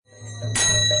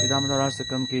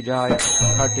Damodarastakam ki jai,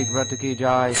 Kartik Vrata ki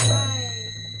jai,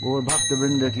 Gaur Bhakta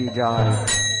Vrinda ki jai,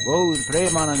 Gaur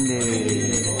Premanande.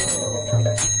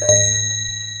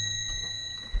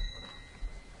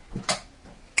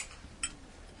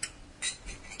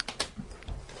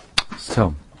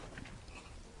 So,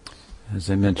 as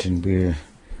I mentioned, we're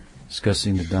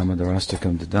discussing the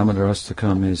Damodarastakam. The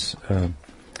Damodarastakam is,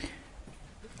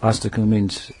 Astakam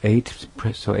means eight,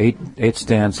 so eight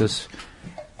stanzas.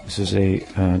 This is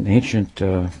an ancient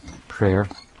prayer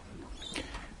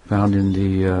found in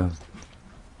the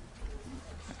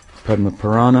Padma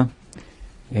Purana,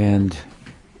 and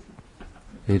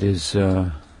it is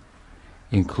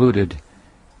included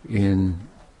in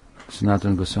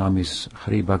Sanatana Goswami's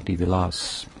Hari Bhakti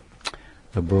Vilas,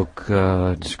 a book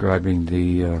describing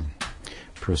the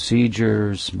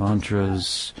procedures,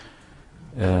 mantras,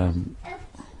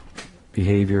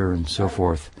 behavior, and so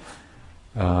forth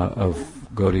of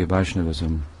Gaudiya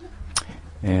Vaishnavism.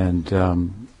 And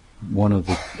one of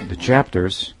the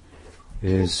chapters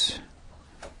is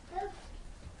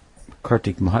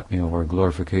Kartik Mahatmya, or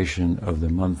glorification of the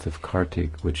month of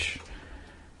Kartik, which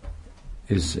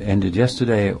is ended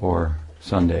yesterday or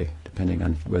Sunday, depending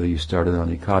on whether you started on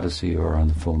Ekadasi or on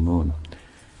the full moon.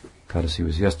 Ekadasi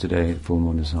was yesterday, the full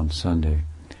moon is on Sunday.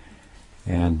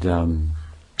 And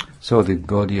so the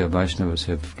Gaudiya Vaishnavas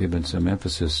have given some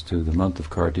emphasis to the month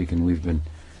of Kartik, and we've been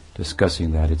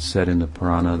discussing that. It's said in the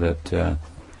Purana that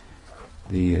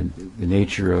the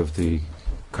nature of the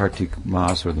Kartik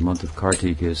Mas, or the month of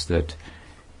Kartik, is that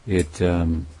it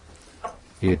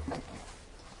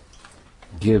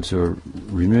gives or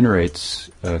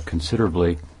remunerates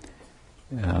considerably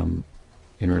in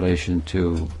relation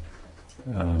to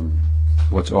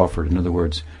what's offered. In other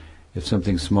words, if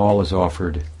something small is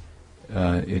offered,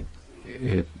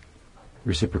 it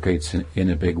reciprocates in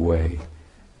a big way.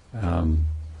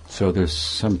 So there's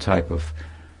some type of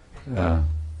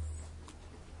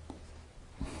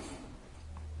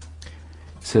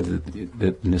said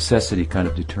that necessity kind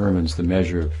of determines the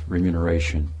measure of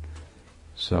remuneration.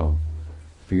 So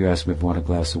if you ask me if I want a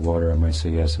glass of water, I might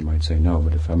say yes, I might say no.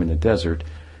 But if I'm in a desert,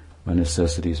 my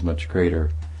necessity is much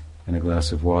greater, and a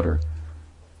glass of water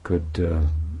could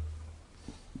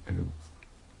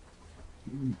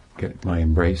get my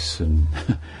embrace and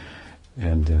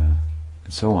and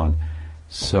so on.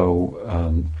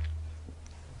 So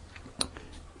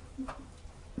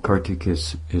Kartik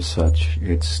is such.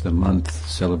 It's the month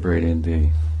celebrating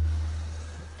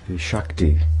the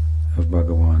Shakti of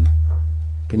Bhagavan.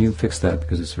 Can you fix that,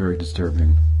 because it's very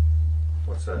disturbing?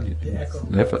 What's that? The echo.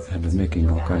 I've been making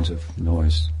all kinds of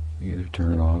noise. You either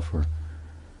turn it off or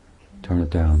turn it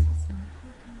down.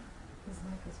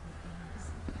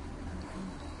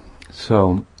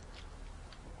 So,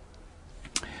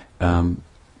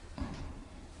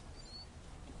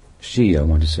 she, I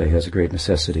want to say, has a great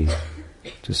necessity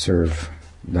to serve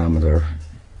Damodar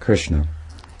Krishna.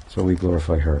 So we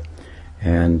glorify her.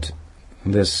 And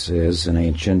this is an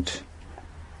ancient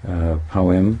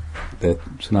poem that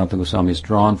Sanatana Goswami has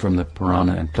drawn from the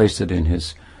Purana and placed it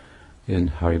in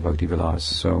Hari Bhakti Vilas.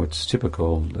 So it's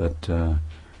typical that, or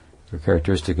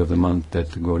characteristic of the month,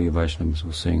 that the Gaudiya Vaishnavas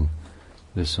will sing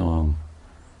this song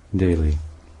daily.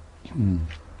 And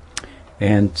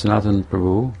Sanatana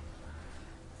Prabhu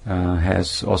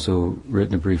has also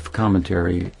written a brief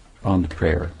commentary on the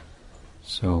prayer.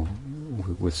 So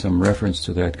with some reference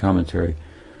to that commentary,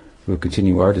 we'll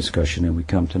continue our discussion, and we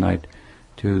come tonight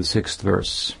to the 6th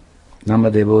verse.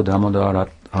 Namadevo Damodarat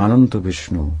Ananta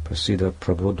Vishnu Prasida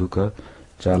Prabodhuka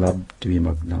Jalab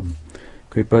Dvimagnam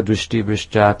Kripa Drishti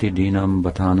Vrishchati Dinam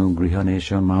Bhatanu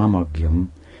Grihanesha Mamagyam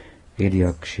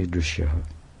Ediakshi Drishyaha.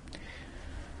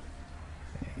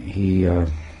 He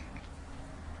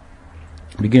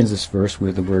begins this verse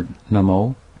with the word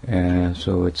Namo,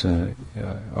 so it's an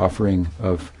offering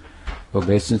of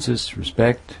obeisances,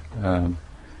 respect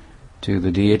to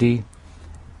the deity.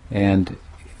 And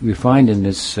we find in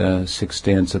this 6th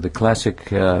stanza the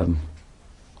classic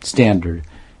standard,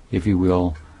 if you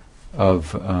will,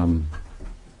 of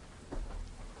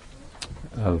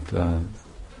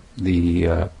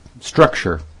the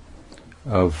structure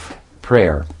of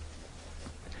prayer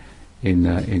in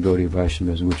Gaudiya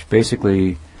Vaishnavism, which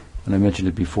basically, and I mentioned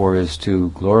it before, is to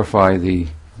glorify the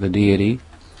deity,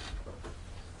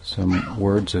 some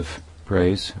words of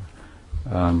praise,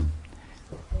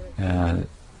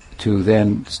 to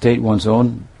then state one's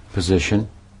own position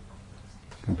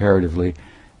comparatively,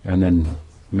 and then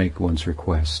make one's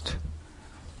request.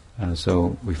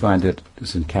 So we find it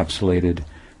is encapsulated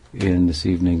in this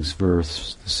evening's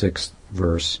verse, the 6th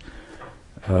verse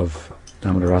of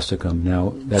Damodarastakam.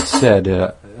 Now, that said,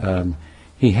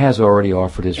 he has already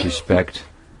offered his respect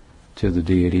to the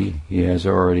deity. He has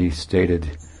already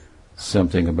stated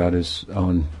something about his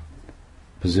own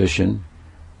position,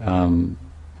 and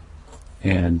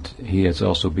he has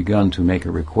also begun to make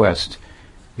a request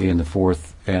in the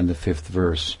 4th and the 5th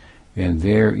verse, and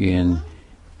therein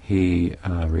he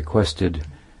requested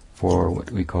for what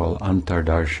we call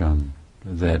antardarshan,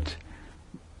 that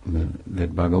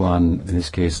Bhagavan, in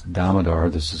this case Damodar,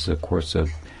 this is of course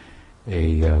an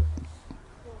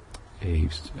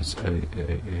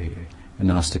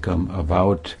Astakam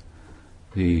about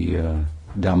the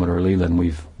Damodar Leela, and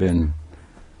we've been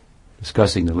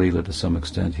discussing the Leela to some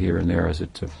extent here and there as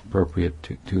it's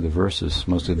appropriate to the verses.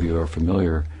 Most of you are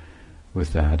familiar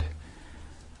with that.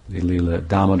 The Leela,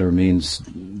 Damodar means,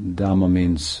 Dhamma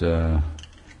means,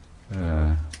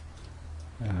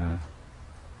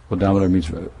 Damodar means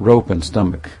rope and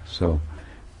stomach, so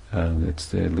it's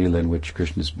the Leela in which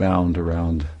Krishna is bound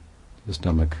around the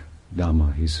stomach,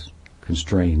 Dhamma. He's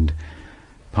constrained,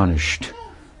 punished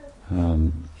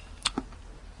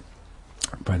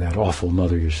by that awful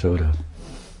Mother Yashoda.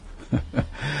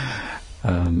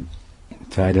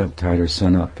 Tied her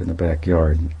son up in the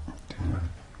backyard.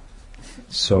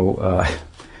 So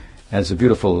it's a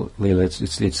beautiful Leela.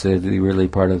 It's really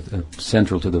part of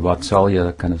central to the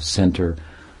Vatsalya kind of center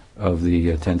of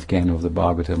the 10th canto of the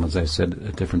Bhagavatam. As I said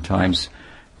at different times,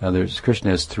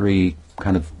 Krishna has 3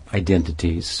 kind of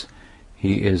identities.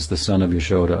 He is the son of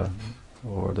Yashoda,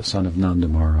 or the son of Nanda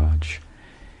Maharaj.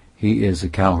 He is a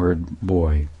cowherd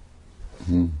boy,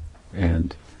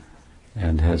 and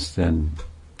has then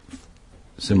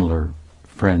similar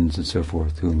friends and so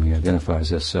forth whom he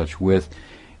identifies as such with,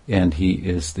 and he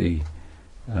is the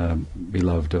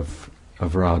beloved of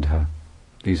Radha.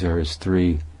 These are his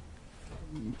 3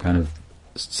 kind of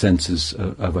senses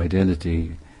of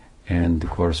identity, and the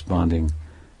corresponding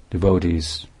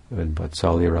devotees in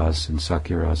Vatsalya Rasa and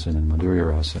Sakya Rasa and Madhurya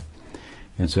Rasa.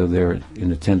 And so there, in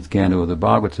the 10th canto of the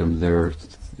Bhagavatam, there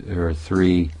are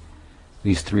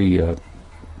these three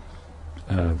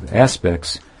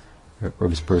aspects of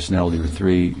his personality, or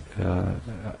 3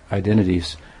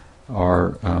 identities,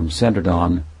 are centered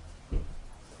on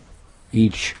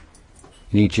in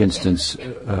each instance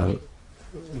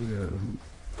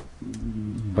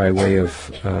by way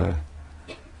of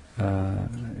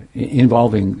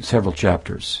involving several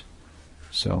chapters.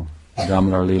 So the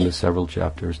Damodar Leela, several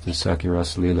chapters; the Sakya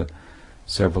Rasa Leela,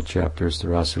 several chapters; the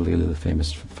Rasa Leela, the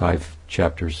famous 5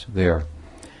 chapters there.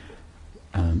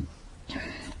 And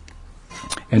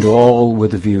all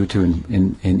with a view to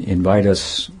invite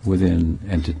us within,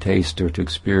 and to taste or to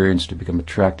experience, to become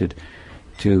attracted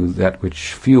to that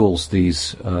which fuels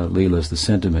these leelas, the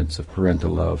sentiments of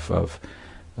parental love, of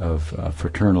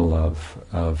fraternal love,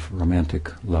 of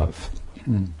romantic love.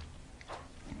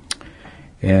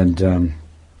 And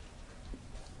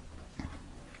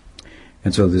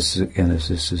so this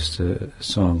is a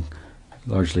song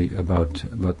largely about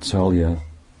Vatsalya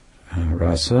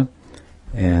Rasa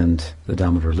and the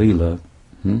Damodar Leela.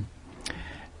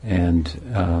 And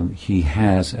he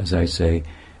has, as I say,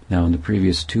 now in the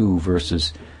previous 2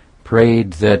 verses,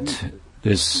 prayed that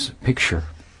this picture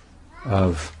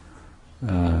of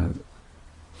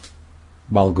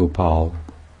Balgopal,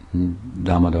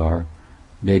 Damodar,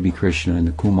 baby Krishna in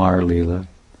the Kumar Leela,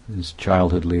 his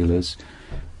childhood Leelas,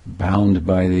 bound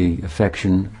by the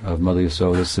affection of Mother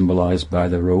Yasoda, symbolized by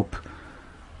the rope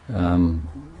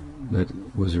that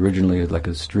was originally like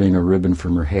a string or ribbon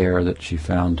from her hair that she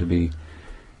found to be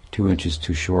 2 inches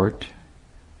too short.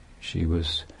 He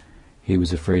was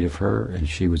afraid of her, and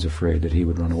she was afraid that he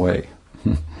would run away.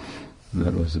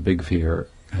 That was a big fear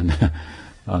and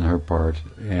on her part,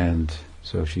 and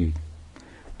so she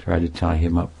tried to tie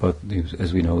him up, but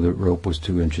as we know, the rope was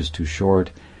 2 inches too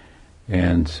short,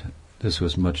 and this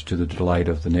was much to the delight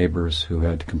of the neighbors who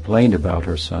had complained about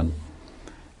her son,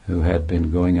 who had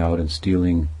been going out and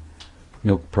stealing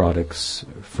milk products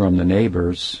from the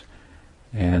neighbors,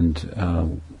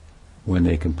 and when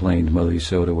they complained, Mother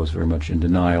Yasoda was very much in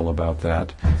denial about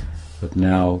that. But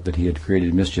now that he had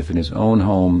created mischief in his own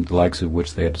home, the likes of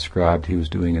which they had described he was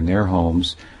doing in their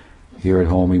homes, here at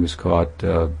home he was caught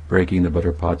breaking the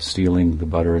butter pot, stealing the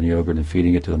butter and yogurt and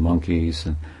feeding it to the monkeys,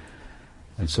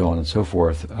 and so on and so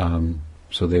forth.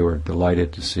 So they were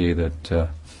delighted to see that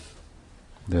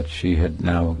she had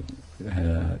now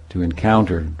to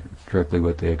encounter directly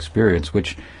what they experienced,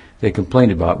 which they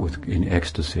complained about in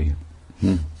ecstasy.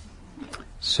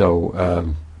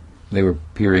 So they were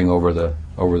peering over the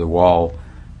wall,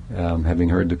 having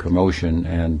heard the commotion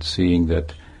and seeing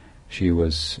that she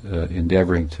was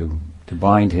endeavoring to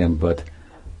bind him, but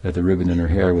that the ribbon in her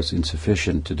hair was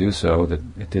insufficient to do so, that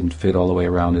it didn't fit all the way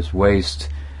around his waist,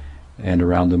 and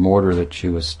around the mortar that she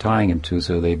was tying him to,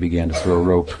 so they began to throw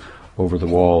rope over the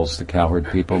walls. The cowherd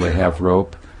people, they have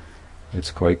rope.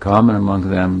 It's quite common among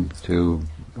them to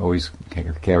always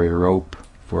carry a rope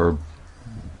for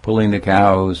pulling the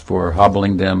cows, for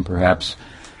hobbling them perhaps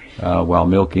while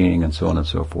milking, and so on and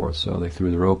so forth. So they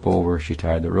threw the rope over, she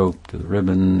tied the rope to the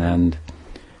ribbon, and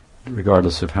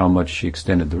regardless of how much she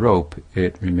extended the rope,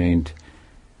 it remained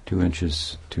 2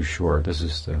 inches too short. This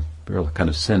is the real kind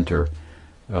of center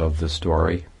of the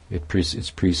story.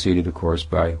 It's preceded, of course,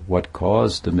 by what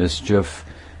caused the mischief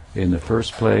in the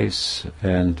first place,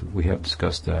 and we have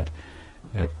discussed that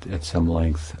at some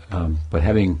length. But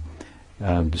having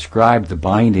described the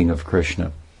binding of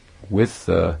Krishna with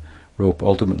the rope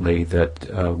ultimately that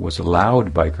was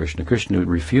allowed by Krishna, Krishna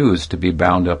refused to be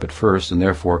bound up at first, and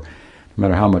therefore, no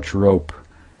matter how much rope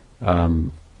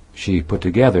she put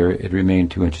together, it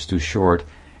remained 2 inches too short,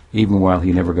 even while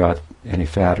he never got any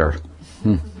fatter.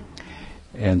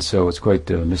 And so it's quite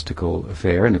a mystical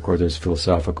affair, and of course there's a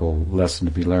philosophical lesson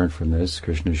to be learned from this.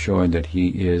 Krishna is showing that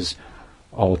he is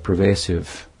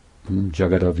all-pervasive.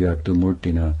 Jagadavyaktu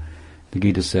Murtina. The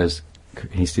Gita says,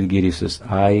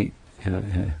 I,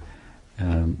 in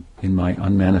my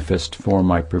unmanifest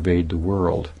form, I pervade the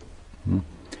world.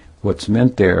 What's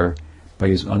meant there by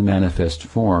his unmanifest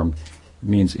form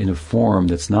means in a form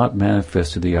that's not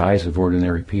manifest to the eyes of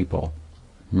ordinary people.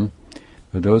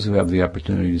 But those who have the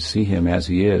opportunity to see him as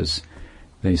he is,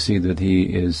 they see that he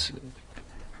is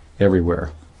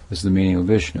everywhere. This is the meaning of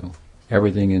Vishnu.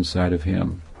 Everything inside of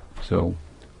him. So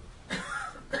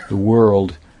the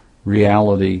world,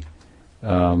 reality,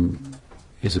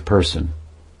 is a person.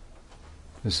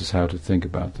 This is how to think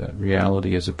about that.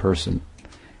 Reality is a person.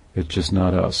 It's just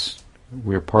not us.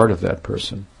 We're part of that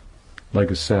person,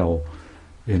 like a cell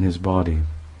in his body.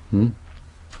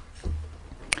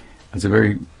 It's a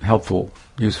very helpful,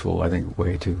 useful, I think,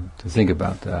 way to think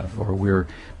about that. Or we're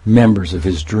members of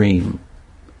his dream.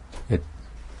 It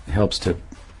helps to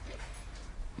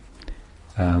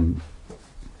kind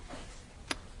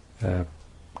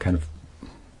of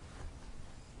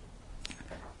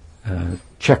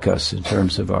check us in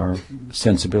terms of our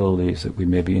sensibilities, that we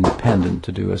may be independent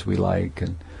to do as we like,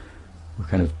 and we're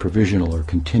kind of provisional or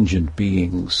contingent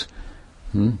beings.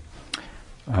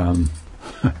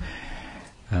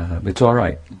 It's all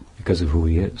right because of who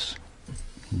he is.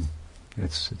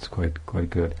 It's quite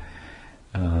good.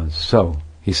 So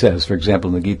he says, for example,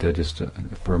 in the Gita, just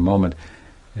for a moment,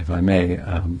 if I may,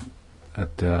 what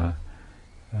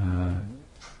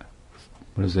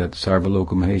is that?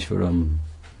 Sarvaloka Maheshwaram.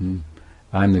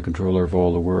 I'm the controller of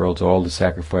all the worlds. All the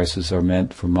sacrifices are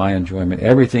meant for my enjoyment.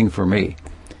 Everything for me.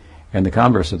 And the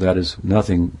converse of that is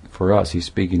nothing for us. He's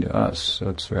speaking to us. So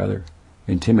it's rather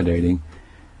intimidating.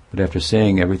 But after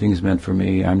saying everything's meant for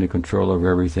me, I'm the controller of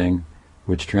everything,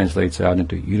 which translates out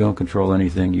into you don't control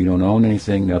anything, you don't own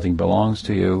anything, nothing belongs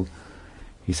to you.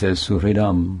 He says,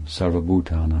 Suhridam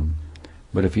Sarvabhutanam.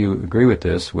 But if you agree with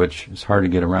this, which is hard to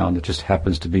get around, it just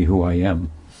happens to be who I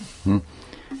am,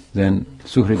 then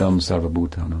Suhridam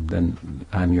Sarvabhutanam, then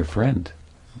I'm your friend.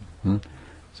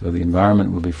 So the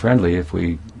environment will be friendly if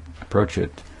we approach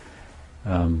it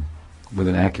with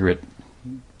an accurate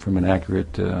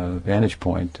vantage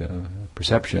point,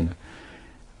 perception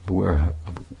of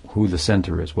who the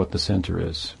center is, what the center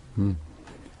is.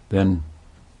 Then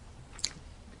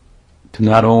to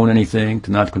not own anything,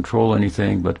 to not control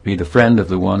anything, but be the friend of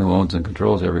the one who owns and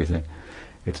controls everything.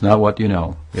 It's not what you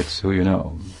know, it's who you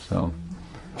know. So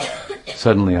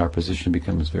suddenly our position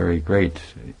becomes very great,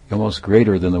 almost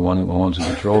greater than the one who owns and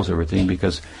controls everything,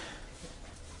 because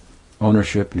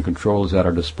ownership and control is at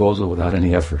our disposal without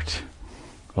any effort.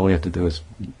 All we have to do is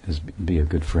be a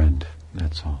good friend.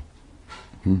 That's all.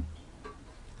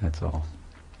 That's all.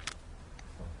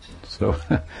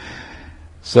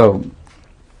 So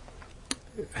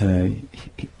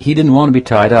he didn't want to be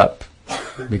tied up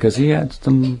because he had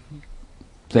some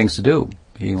things to do.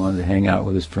 He wanted to hang out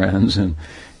with his friends, and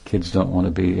kids don't want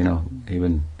to be,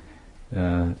 even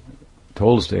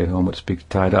told to stay at home, but to be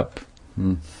tied up.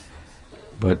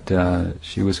 But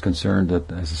she was concerned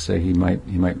that, as I say, he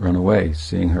might run away,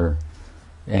 seeing her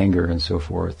anger and so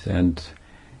forth, and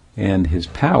his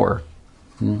power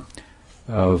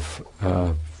of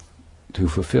to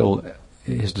fulfill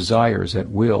his desires at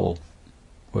will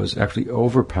was actually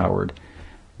overpowered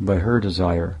by her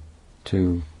desire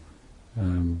to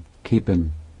keep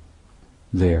him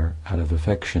there out of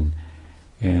affection,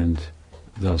 and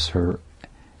thus her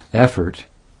effort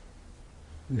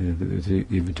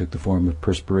even took the form of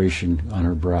perspiration on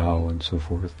her brow and so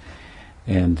forth,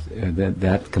 and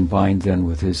that combined then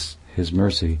with his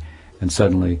mercy, and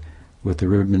suddenly with the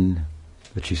ribbon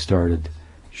that she started,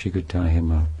 she could tie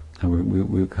him up. And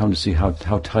we come to see how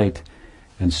tight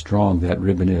and strong that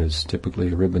ribbon is.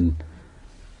 Typically a ribbon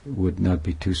would not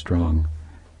be too strong,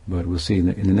 but we'll see in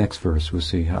the next verse, we'll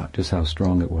see just how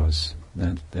strong it was.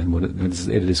 And what it is,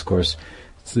 of course,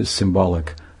 it's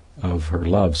symbolic of her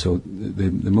love. So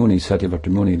the Muni, Satyavakta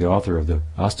Muni, the author of the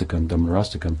Astakam,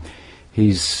 Damodarastakam,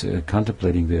 he's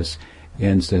contemplating this,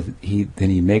 and so then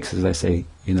he makes, as I say,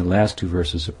 in the last two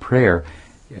verses, a prayer,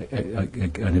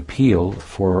 an appeal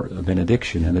for a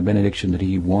benediction, and a benediction that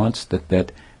he wants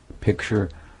that picture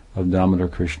of Damodar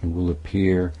Krishna will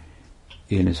appear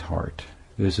in his heart.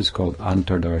 This is called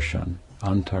antardarshan,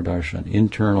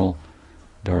 internal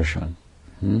darshan.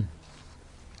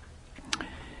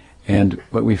 And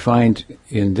what we find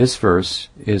in this verse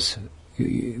is,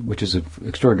 which is an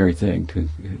extraordinary thing, to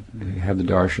have the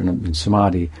darshan in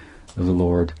samadhi of the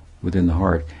Lord within the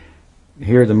heart.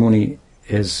 Here the Muni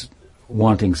is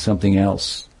wanting something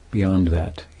else beyond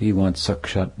that. He wants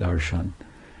sakshat darshan.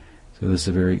 So this is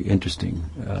a very interesting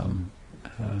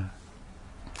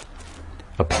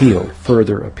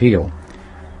further appeal.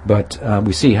 But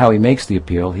we see how he makes the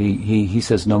appeal. He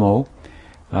says Namo.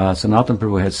 Sanatana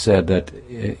Prabhu has said that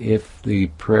if the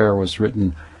prayer was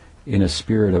written in a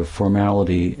spirit of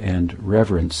formality and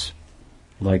reverence,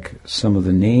 like some of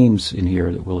the names in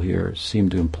here that we'll hear seem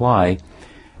to imply,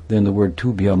 then the word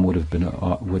Tubhyam would have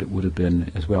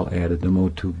been as well added. Namo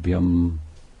Tubhyam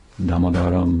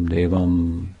Damodaram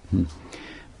Devam.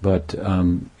 But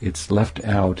it's left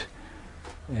out,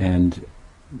 and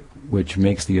which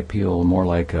makes the appeal more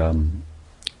like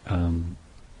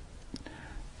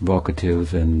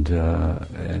vocative and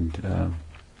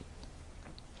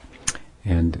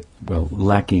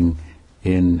lacking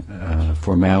in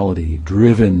formality,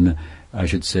 driven, I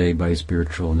should say, by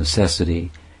spiritual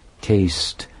necessity,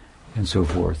 taste, and so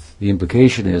forth. The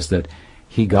implication is that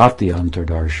he got the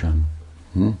antardarshan,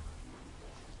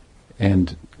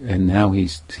 and now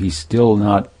he's still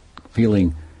not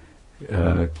feeling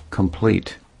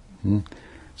complete.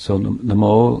 So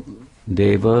Namo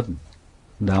Deva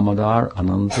Damodar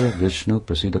Ananta Vishnu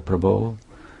Prasida Prabho,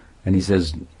 and he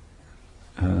says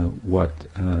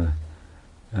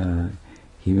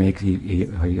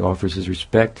he offers his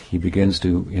respect. He begins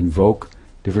to invoke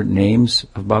different names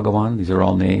of Bhagavan. These are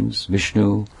all names: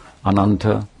 Vishnu,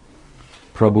 Ananta,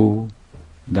 Prabhu,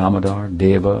 Damodar,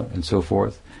 Deva, and so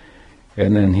forth.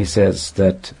 And then he says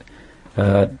that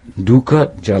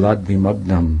Dukkha Jalad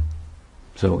Vimagnam.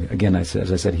 So again, as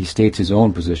I said, he states his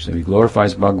own position. He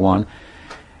glorifies Bhagavan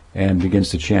and begins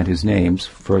to chant his names,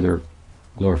 further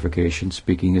glorification,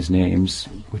 speaking his names,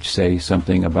 which say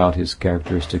something about his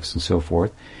characteristics and so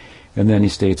forth. And then he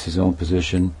states his own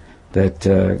position that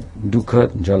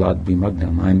Dukkha Jalad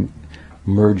Vimagnam, I'm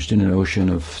merged in an ocean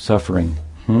of suffering.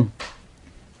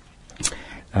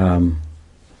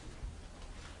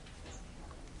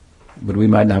 But we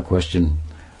might now question,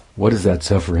 what is that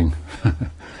suffering?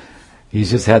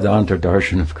 He's just had the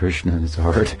antardarshan of Krishna in his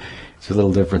heart. It's a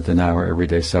little different than our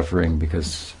everyday suffering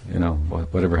because,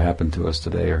 whatever happened to us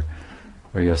today or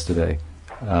yesterday,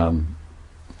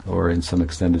 or in some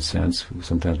extended sense,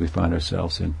 sometimes we find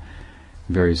ourselves in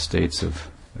various states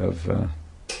of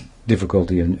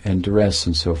difficulty and duress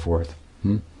and so forth.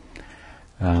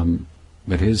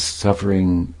 But his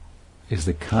suffering is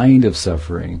the kind of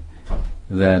suffering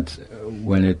that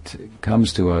when it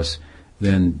comes to us,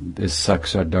 then this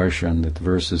sakshat darshan that the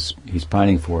verses he's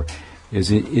pining for is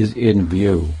in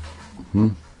view.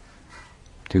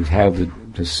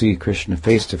 To see Krishna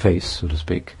face to face, so to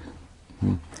speak.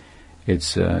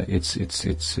 It's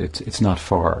not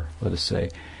far, let us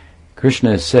say.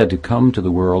 Krishna is said to come to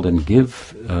the world and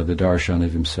give the darshan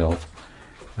of himself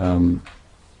to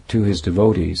his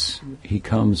devotees. He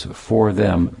comes for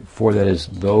them, that is,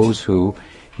 those who,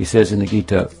 he says in the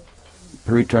Gita,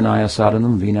 Paritranaya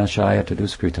sadhanam vinashaya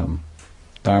taduskritam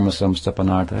dharma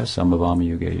samstapanartha sambhavami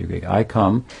yuge yuge. I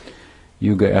come,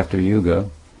 yuga after yuga,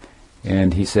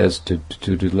 and he says to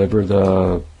deliver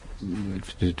to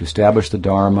establish the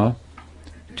dharma,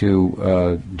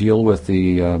 to deal with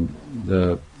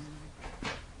the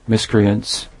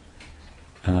miscreants,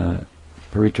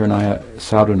 paritranaya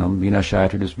sadhanam vinashaya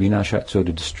vinashaya, so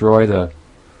to destroy the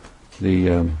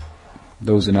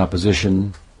those in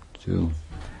opposition to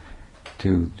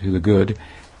the good,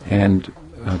 and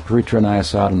paritranaya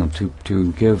sadhanam,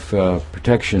 to give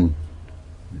protection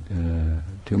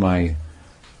to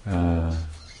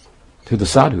the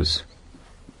sadhus.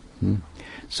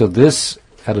 So this,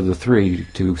 out of the three,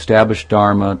 to establish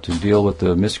dharma, to deal with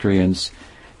the miscreants,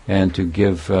 and to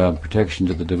give protection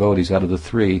to the devotees, out of the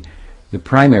three, the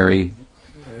primary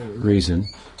reason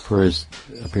for his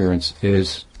appearance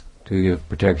is to give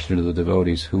protection to the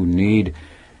devotees who need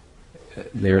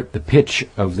the pitch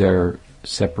of their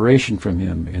separation from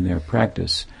him in their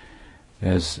practice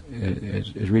has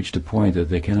reached a point that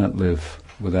they cannot live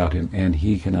without him, and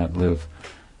he cannot live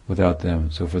without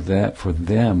them. So for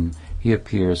them, he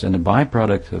appears, and the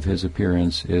byproduct of his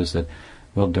appearance is that,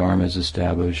 well, Dharma is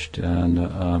established,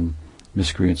 and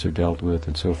miscreants are dealt with,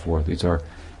 and so forth. These are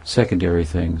secondary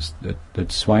things that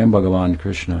Swayam Bhagavan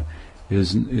Krishna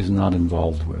is not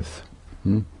involved with.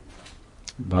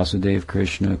 Vasudeva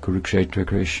Krishna, Kurukshetra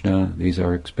Krishna, these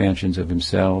are expansions of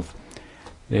himself.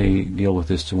 They deal with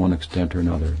this to one extent or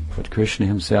another. But Krishna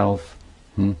himself,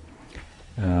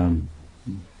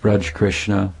 Braj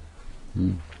Krishna,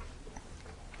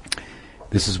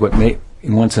 this is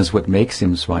in one sense, what makes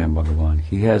him Swayam Bhagavan.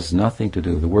 He has nothing to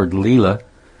do. The word Leela,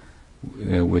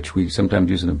 which we sometimes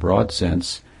use in a broad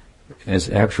sense,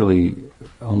 actually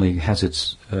only has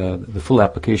its the full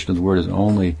application of the word is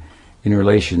only in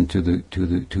relation to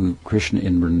Krishna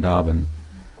in Vrindavan,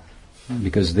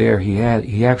 because there he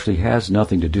actually has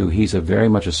nothing to do. He's very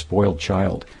much a spoiled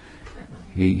child.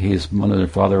 His mother and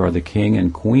father are the king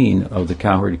and queen of the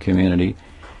cowherd community.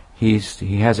 He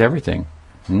has everything,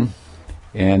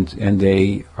 and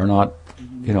they are not.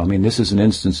 This is an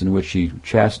instance in which she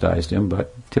chastised him,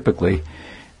 but typically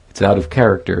it's out of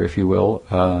character, if you will,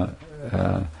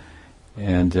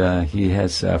 and he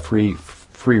has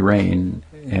free reign,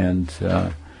 and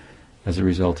as a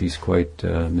result he's quite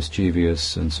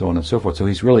mischievous and so on and so forth. So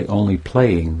he's really only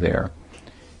playing there.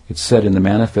 It's said in the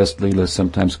manifest Leela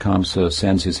sometimes Kamsa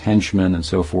sends his henchmen and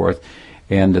so forth,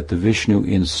 and that the Vishnu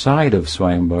inside of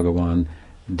Swayam Bhagavan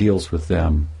deals with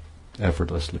them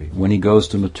effortlessly. When he goes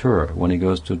to Mathura, when he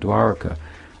goes to Dwaraka,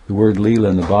 the word Leela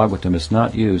in the Bhagavatam is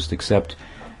not used except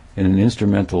in an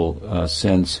instrumental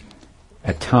sense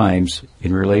at times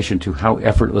in relation to how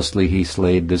effortlessly he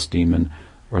slayed this demon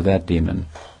or that demon.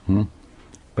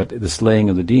 But the slaying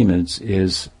of the demons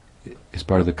is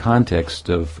part of the context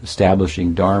of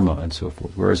establishing Dharma and so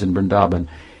forth. Whereas in Vrindavan,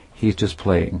 he's just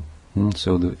playing.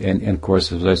 So and of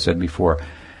course, as I said before,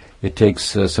 it takes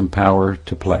some power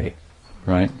to play,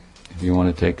 right? If you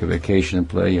want to take a vacation and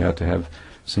play, you have to have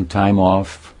some time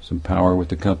off, some power with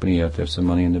the company, you have to have some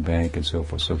money in the bank and so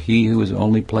forth. So he who is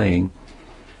only playing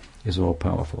is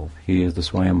all-powerful. He is the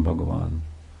Swayam Bhagavan,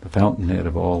 the fountainhead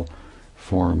of all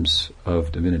forms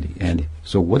of divinity. And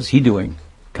so what's he doing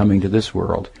coming to this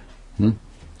world?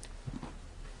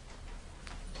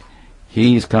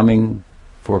 He's coming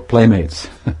for playmates.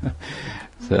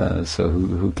 So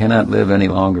who cannot live any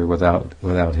longer without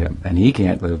him, and he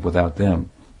can't live without them.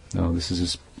 No, this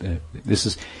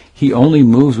is he only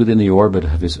moves within the orbit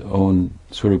of his own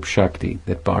Swarup Shakti,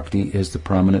 that Bhakti is the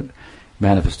prominent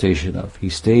manifestation of. He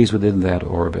stays within that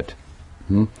orbit.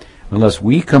 Unless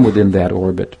we come within that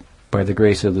orbit by the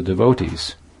grace of the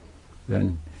devotees,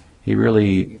 then he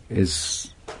really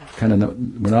is we're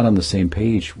not on the same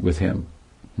page with him.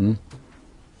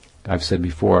 I've said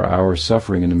before, our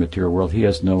suffering in the material world he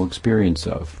has no experience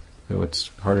of, so it's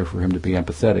harder for him to be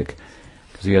empathetic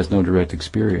because he has no direct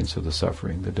experience of the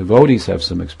suffering. The devotees have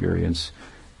some experience.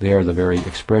 They are the very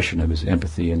expression of his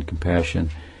empathy and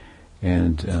compassion,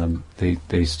 and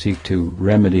they seek to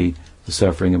remedy the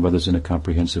suffering of others in a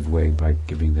comprehensive way by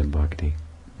giving them bhakti.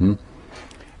 And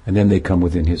then they come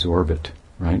within his orbit,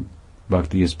 right?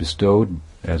 Bhakti is bestowed,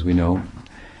 as we know.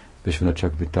 Vishwanath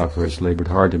Chakravarti Thakur has labored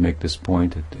hard to make this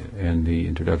point in the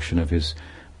introduction of his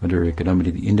Madhurya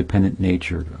Kadambini, the independent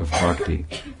nature of bhakti.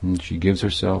 She gives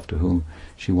herself to whom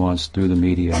she wants through the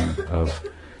medium of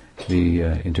the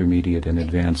intermediate and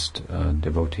advanced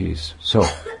devotees. So,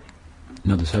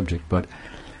 another subject, but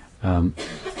the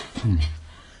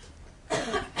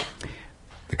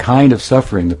kind of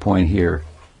suffering, the point here,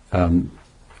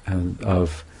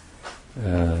 of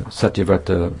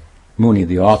Satyavrata Muni,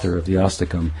 the author of the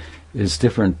Astakam, is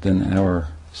different than our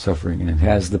suffering, and it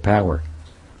has the power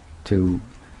to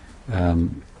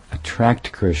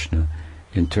attract Krishna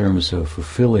in terms of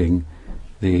fulfilling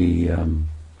the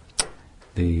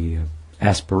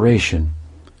aspiration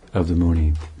of the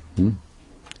Muni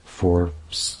for,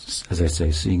 as I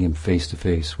say, seeing him face to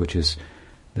face, this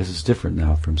is different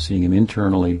now from seeing him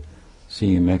internally,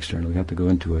 seeing him externally. We have to go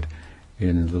into it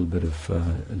in a little bit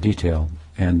of detail,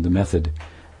 and the method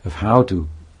of how to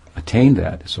attain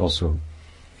that is also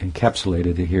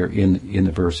encapsulated here in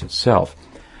the verse itself.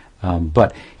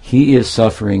 But he is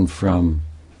suffering from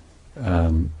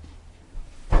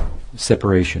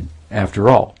separation. After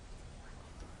all,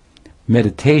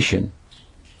 meditation,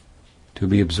 to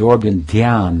be absorbed in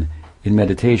dhyan, in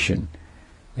meditation,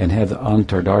 and have the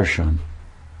antardarshan,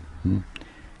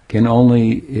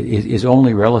 is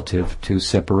only relative to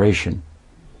separation.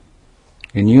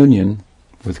 In union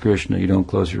with Krishna, you don't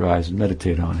close your eyes and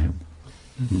meditate on him.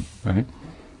 Right?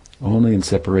 Only in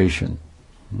separation.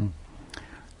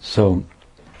 So,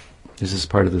 this is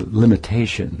part of the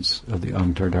limitations of the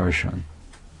Antardarshan.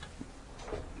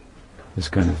 This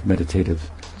kind of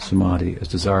meditative samadhi, as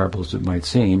desirable as it might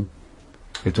seem,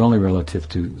 it's only relative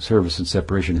to service and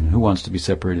separation. And who wants to be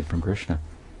separated from Krishna?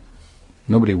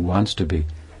 Nobody wants to be.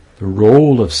 The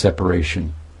role of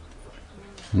separation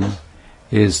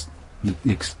is the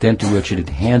extent to which it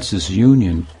enhances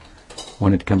union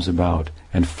when it comes about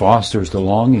and fosters the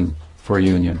longing for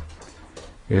union.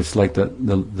 It's like the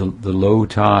low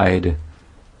tide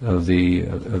of the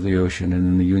ocean, and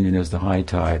then the union is the high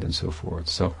tide, and so forth.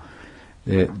 So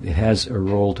it has a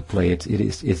role to play. It's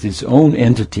its own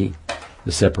entity,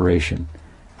 the separation,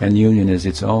 and union is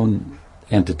its own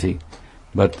entity.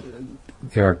 But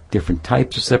there are different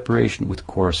types of separation with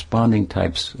corresponding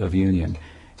types of union,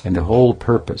 and the whole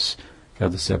purpose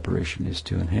of the separation is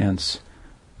to enhance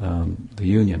the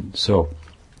union. So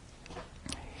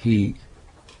he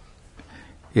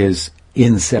is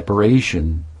in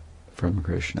separation from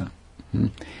Krishna.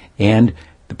 And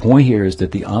the point here is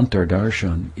that the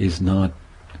Antardarshan is not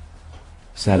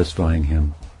satisfying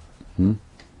him.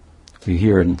 We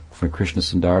hear from Krishna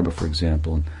Sandarbha, for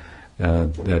example,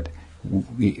 that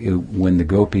when the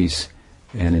gopis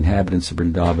and inhabitants of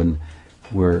Vrindavan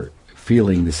were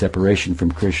feeling the separation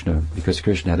from Krishna, because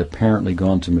Krishna had apparently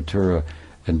gone to Mathura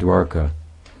and Dwarka,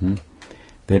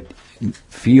 that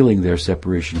feeling their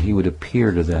separation, he would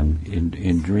appear to them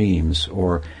in dreams,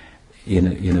 or in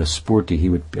a spurti, he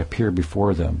would appear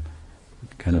before them,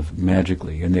 kind of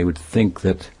magically, and they would think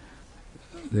that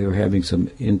they were having some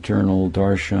internal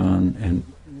darshan, and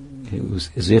it was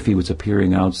as if he was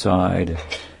appearing outside,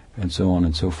 and so on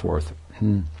and so forth.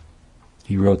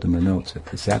 He wrote them a note,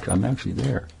 said, I'm actually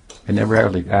there. I never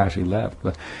actually left,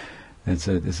 but it's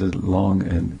a long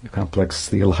and complex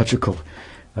theological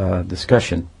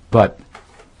discussion. But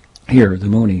here, the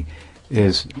Muni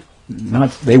is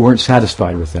not, they weren't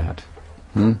satisfied with that.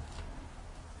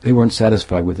 They weren't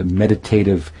satisfied with the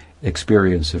meditative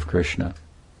experience of Krishna.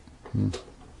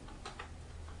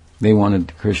 They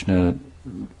wanted Krishna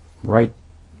right.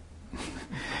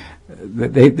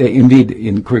 They indeed,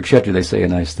 in Kurukshetra, they say a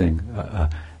nice thing.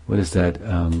 What is that?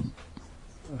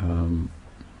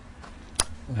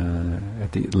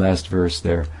 At the last verse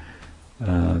there,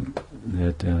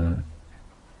 that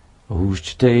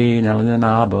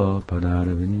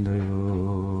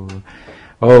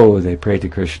oh, they pray to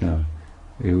Krishna,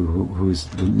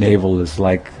 whose navel is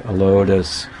like a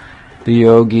lotus. The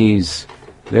yogis,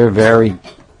 they're very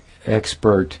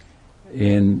expert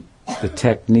in the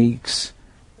techniques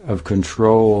of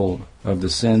control of the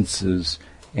senses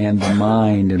and the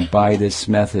mind, and by this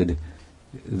method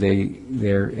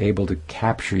they're able to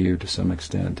capture you to some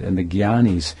extent. And the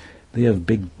jnanis, they have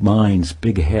big minds,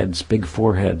 big heads, big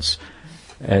foreheads,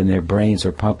 and their brains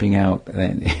are pumping out,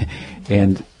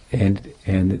 and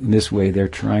in this way they're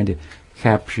trying to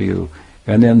capture you.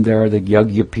 And then there are the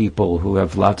yagya people who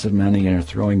have lots of money and are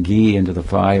throwing ghee into the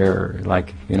fire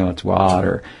like, it's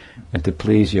water, and to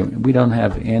please you. We don't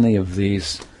have any of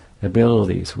these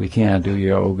abilities. We can't do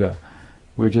yoga.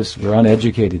 We're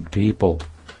uneducated people.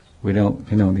 We don't,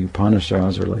 the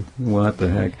Upanishads are like, what the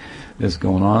heck is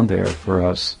going on there for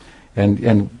us?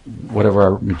 And whatever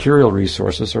our material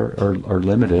resources are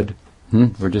limited.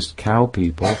 We're just cow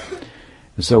people.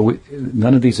 And so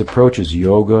none of these approaches,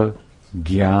 yoga,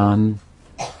 gyan,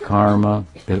 karma,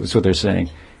 that's what they're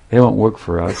saying, they won't work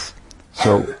for us.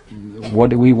 So what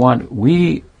do we want?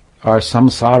 We are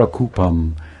samsara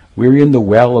kupam. We're in the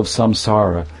well of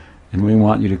samsara, and we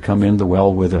want you to come in the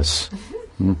well with us.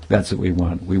 That's what we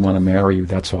want. We want to marry you.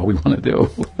 That's all we want to do.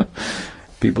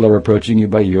 People are approaching you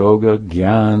by yoga,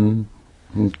 gyan,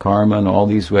 karma, and all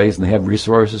these ways, and they have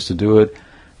resources to do it.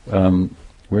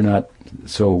 We're not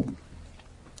so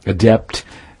adept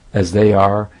as they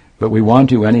are, but we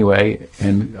want you anyway,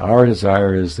 and our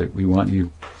desire is that we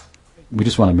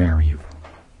just want to marry you.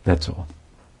 That's all.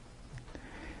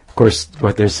 Of course,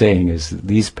 what they're saying is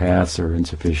these paths are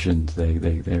insufficient.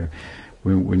 We're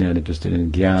not interested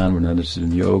in gyan, we're not interested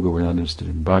in yoga, we're not interested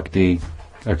in bhakti,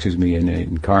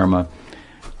 in karma.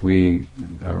 We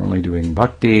are only doing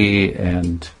bhakti,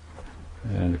 and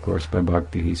of course by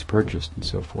bhakti he's purchased, and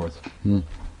so forth.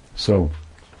 So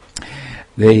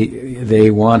they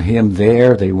want him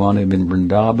there, they want him in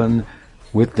Vrindavan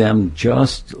with them,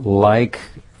 just like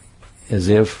as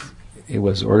if it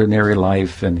was ordinary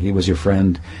life and he was your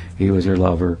friend, he was your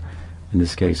lover. In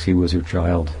this case, he was your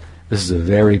child. This is a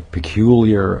very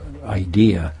peculiar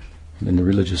idea in the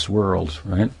religious world,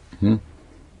 right?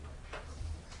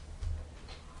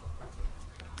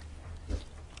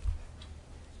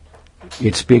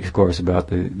 it speaks, of course, about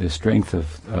the strength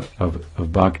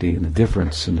of bhakti and the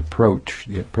difference in the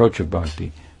approach of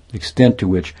bhakti, the extent to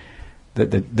which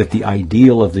that the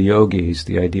ideal of the yogis,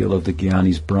 the ideal of the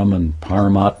jnanis, Brahman,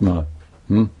 Paramatma,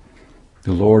 the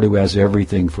Lord who has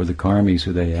everything for the karmis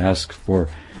who they ask for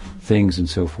things and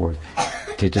so forth,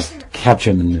 to just catch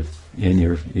him and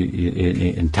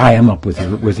tie him up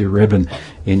with your ribbon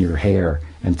in your hair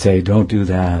and say, don't do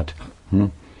that.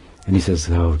 And he says,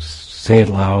 oh, say it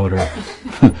louder.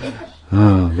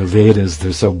 Oh, the Vedas,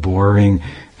 they're so boring.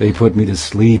 They put me to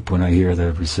sleep when I hear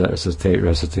the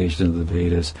recitation of the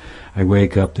Vedas. I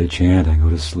wake up, they chant, I go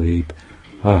to sleep.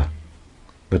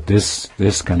 But this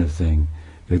kind of thing,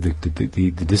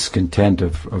 the discontent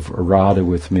of Radha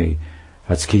with me,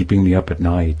 that's keeping me up at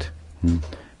night.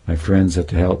 My friends have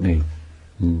to help me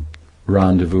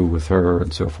rendezvous with her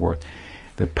and so forth.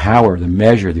 The power, the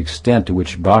measure, the extent to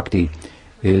which bhakti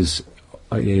is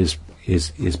in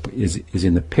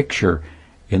the picture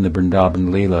in the Vrindavan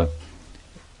Leela,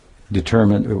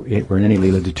 or in any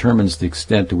Leela, determines the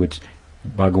extent to which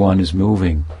Bhagavan is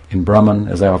moving. In Brahman,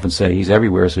 as I often say, he's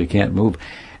everywhere, so he can't move,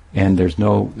 and there's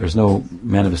no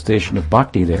manifestation of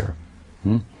bhakti there.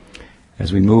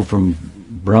 As we move from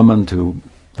Brahman to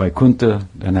Vaikuntha,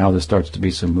 and now there starts to be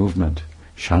some movement,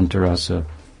 Shantarasa,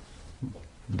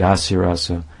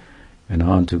 Dasyarasa, and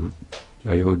on to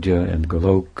Ayodhya and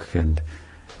Golok, and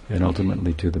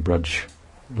ultimately to the Braj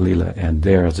Leela. And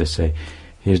there, as I say,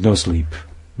 here's no sleep.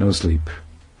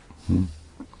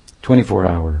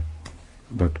 24-hour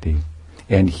bhakti.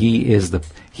 And he is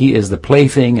the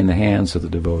plaything in the hands of the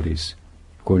devotees,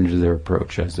 according to their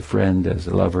approach, as the friend, as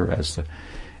the lover,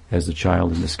 as the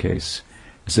child in this case.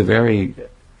 It's a very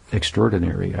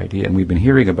extraordinary idea, and we've been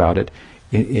hearing about it.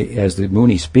 As the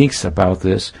Muni speaks about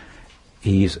this,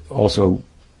 he's also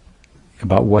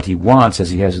about what he wants,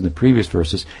 as he has in the previous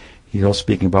verses. He's also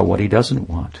speaking about what he doesn't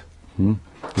want. He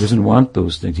doesn't want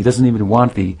those things. He doesn't even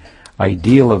want the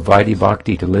ideal of Vaidhi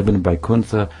Bhakti, to live in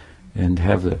Vaikuntha and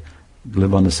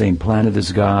live on the same planet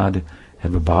as God,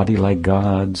 have a body like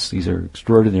God's. These are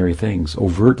extraordinary things,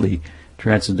 overtly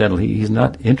transcendental. He's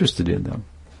not interested in them.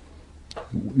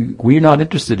 We're not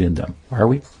interested in them, are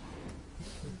we?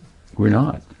 We're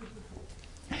not.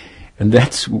 And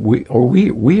that's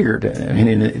weird. I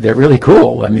mean, they're really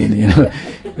cool. I mean,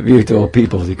 if you told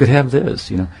people you could have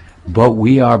this, But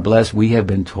we are blessed. We have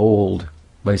been told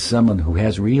by someone who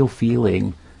has real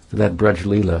feeling for that Braj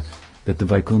Leela that the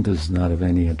Vaikuntha is not of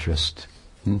any interest.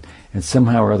 And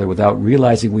somehow or other, without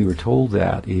realizing we were told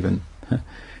that even,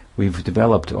 we've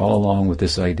developed all along with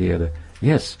this idea that,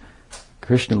 yes,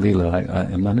 Krishna Leela,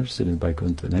 I am not interested in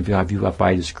Vaikuntha. And if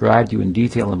I described you in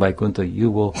detail in Vaikuntha, you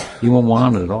won't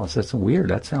want it at all. So that's weird.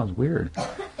 That sounds weird.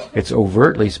 It's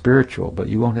overtly spiritual, but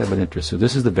you won't have an interest. So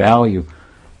this is the value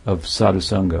of sadhu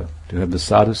sangha, to have the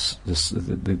sadhus,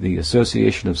 the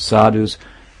association of sadhus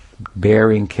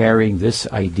carrying this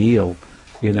ideal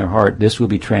in their heart. This will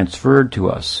be transferred to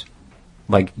us,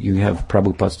 like you have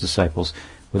Prabhupada's disciples,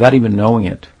 without even knowing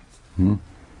it.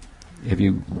 If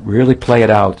you really play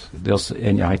it out,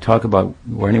 and I talk about,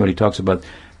 or anybody talks about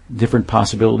different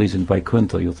possibilities in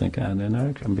Vaikuntha, you'll think,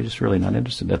 I'm just really not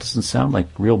interested. That doesn't sound like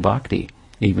real bhakti,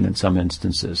 even in some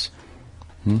instances.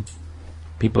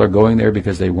 People are going there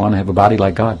because they want to have a body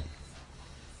like God.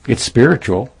 It's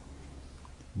spiritual,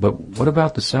 but what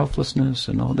about the selflessness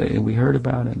and all that we heard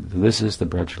about it? This is the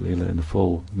Braj Leela in the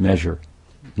full measure.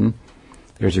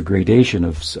 There's a gradation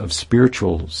of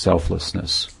spiritual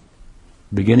selflessness.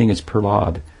 Beginning is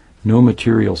Prahlad, no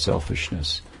material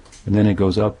selfishness, and then it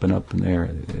goes up and there,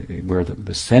 where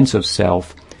the sense of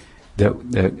self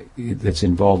that's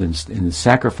involved in the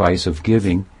sacrifice of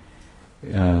giving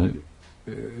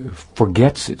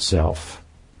forgets itself.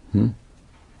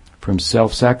 From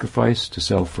self-sacrifice to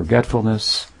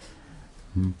self-forgetfulness,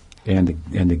 and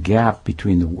the gap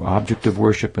between the object of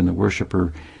worship and the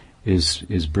worshipper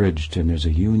is bridged, and there's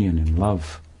a union in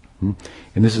love. And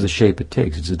this is the shape it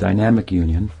takes. It's a dynamic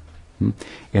union, and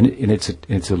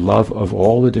it's a love of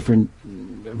all the different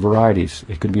varieties.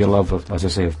 It could be a love of, as I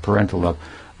say, of parental love,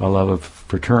 a love of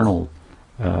fraternal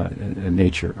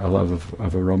nature, a love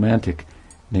of a romantic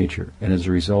nature, and as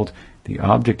a result, the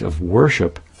object of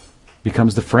worship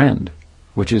becomes the friend,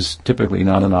 which is typically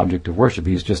not an object of worship.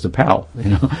 He's just a pal,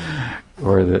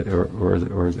 or the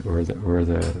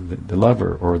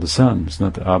lover or the son. It's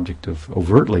not the object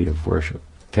overtly of worship.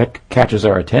 That catches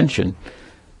our attention,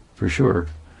 for sure.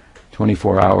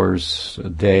 24 hours a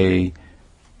day,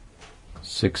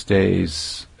 6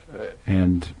 days,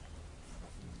 and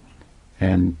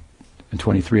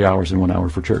 23 hours and 1 hour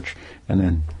for church, and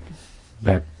then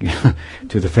back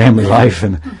to the family life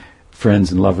and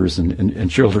friends and lovers and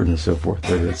children and so forth.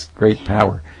 There's great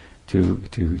power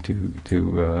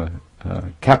to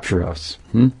capture us.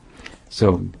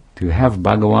 So to have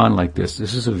Bhagawan like this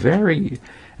is a very,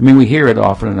 we hear it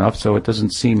often enough, so it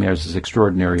doesn't seem as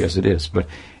extraordinary as it is. But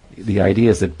the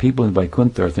idea is that people in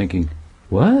Vaikuntha are thinking,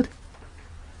 what?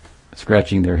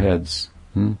 Scratching their heads.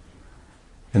 And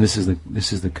this is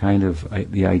the kind of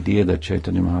the idea that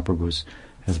Chaitanya Mahaprabhu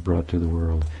has brought to the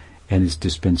world, and his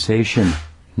dispensation,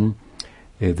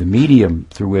 the medium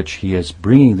through which he is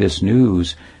bringing this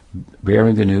news,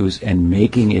 bearing the news, and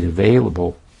making it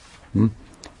available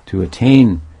to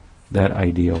attain that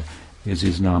ideal, is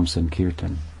his Nam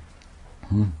Sankirtan,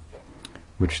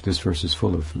 which this verse is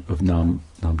full of Nam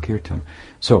Kirtan.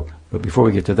 So, but before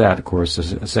we get to that, of course,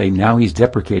 as I say, now he's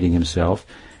deprecating himself.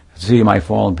 See my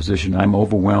fallen position. I'm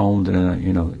overwhelmed in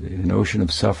an ocean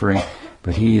of suffering,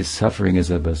 but he is suffering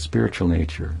as of a spiritual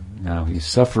nature. Now he's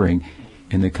suffering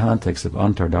in the context of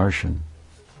antardarshan.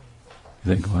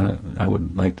 You think, well, I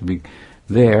would like to be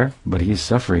there, but he's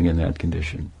suffering in that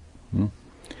condition.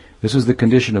 This was the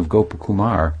condition of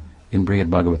Gopakumar in Brihad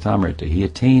Bhagavatamrita. He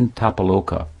attained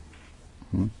Tapaloka.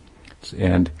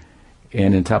 And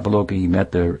in Tapaloka he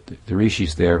met the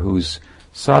rishis there whose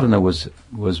sadhana was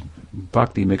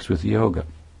bhakti mixed with yoga.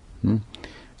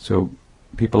 So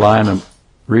Pipalayana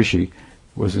Rishi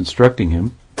was instructing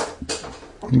him.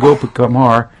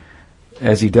 Gopakumar,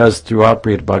 as he does throughout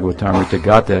Brihad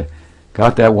Bhagavatamrita,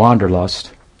 got that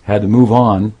wanderlust, had to move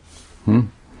on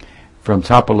from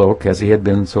Tapalok, as he had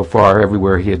been so far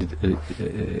everywhere he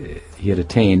had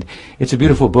attained. It's a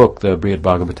beautiful book, the Brihad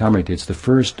Bhagavatamrita. It's the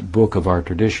first book of our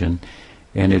tradition,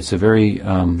 and it's a very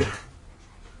a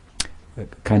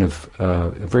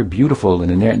very beautiful, in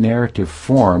a narrative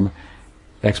form,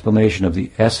 explanation of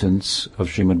the essence of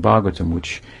Srimad Bhagavatam,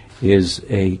 which is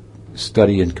a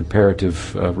study in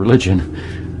comparative religion,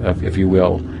 if you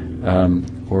will,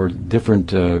 or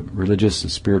different religious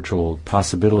and spiritual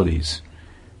possibilities,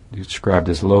 described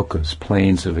as lokas,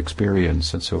 planes of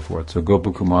experience, and so forth. So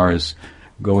Gopakumar is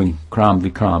going kram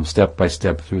vikram, step by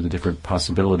step, through the different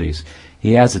possibilities.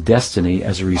 He has a destiny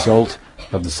as a result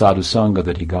of the sadhu sangha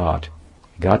that he got.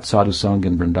 He got sadhu sangha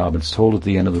in Vrindavan. It's told at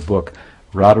the end of the book.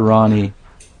 Radharani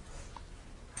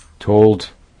told,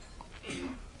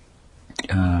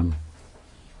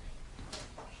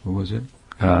 what was it?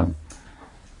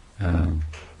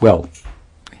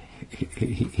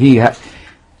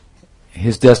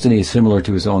 His destiny is similar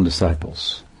to his own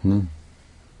disciples. He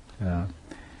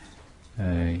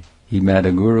met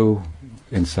a guru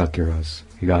in Sakiras.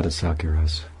 He got a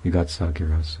Sakiras.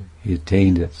 He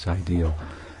attained its ideal.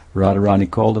 Radharani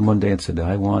called him one day and said,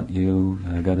 I want you,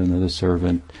 I got another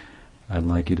servant, I'd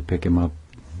like you to pick him up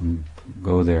and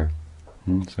go there.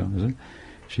 So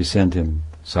she sent him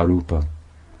Sarupa.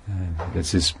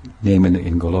 That's his name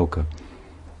in Goloka.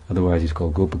 Otherwise he's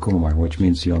called Gopakumar, which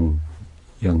means young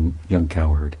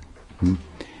cowherd.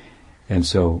 And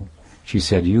so she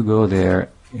said, you go there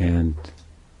and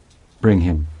bring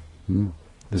him.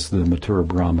 This is the Mathura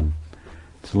Brahmin.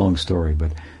 It's a long story,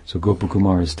 but so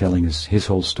Gopakumar is telling his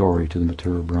whole story to the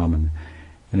Mathura Brahmin,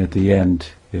 and at the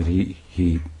end he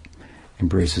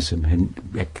embraces him, and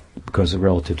because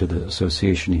relative to the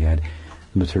association he had,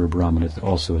 the Mathura Brahmin had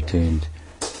also attained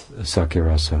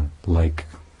Sakirasa, like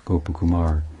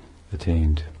Gopakumar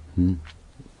attained, with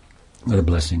the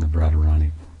blessing of Radharani.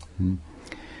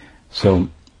 So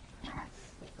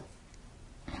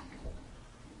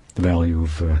the value of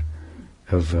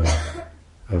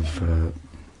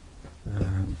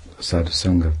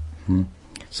sadhusanga.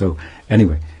 So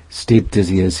anyway, steeped as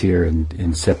he is here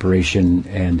in separation,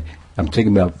 and I'm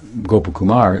thinking about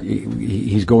Gopakumar.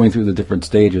 He's going through the different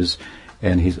stages,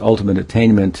 and his ultimate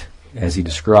attainment, as he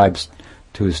describes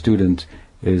to his student,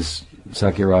 is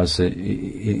Sakirasa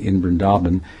in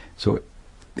Vrindavan. So,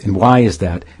 and why is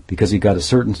that? Because he got a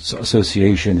certain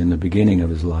association in the beginning of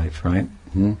his life, right?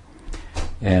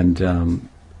 And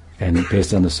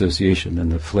based on association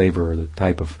and the flavor or the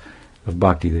type of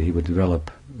bhakti that he would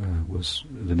develop was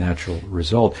the natural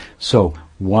result. So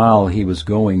while he was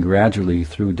going gradually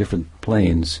through different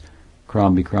planes,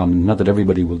 kram bikram, not that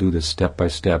everybody will do this step by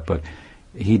step, but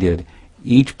he did,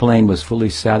 each plane was fully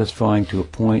satisfying to a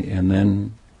point, and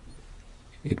then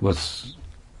he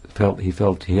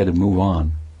felt he had to move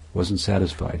on, wasn't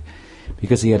satisfied,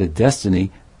 because he had a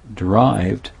destiny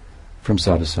derived from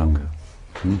sadhusanga.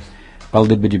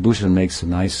 Baladev Vijayabhushan makes a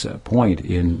nice point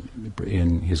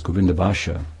in his Govinda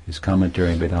Bhasha, his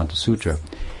commentary on Vedanta Sutra.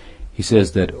 He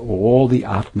says that all the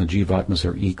Atma, Jivatmas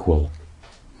are equal.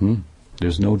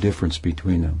 There's no difference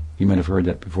between them. You might have heard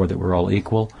that before, that we're all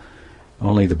equal.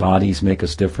 Only the bodies make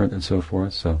us different and so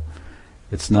forth. So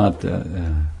It's not,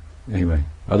 anyway,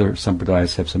 other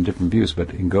sampradayas have some different views, but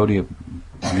in Gaudiya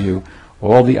view,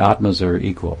 all the atmas are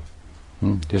equal.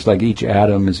 Just like each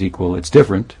atom is equal, it's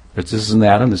different. This is an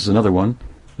atom, this is another one.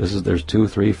 There's 2,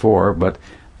 3, 4, but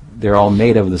they're all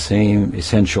made of the same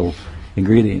essential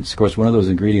ingredients. Of course, one of those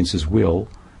ingredients is will,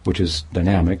 which is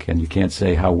dynamic, and you can't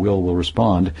say how will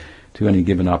respond to any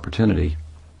given opportunity.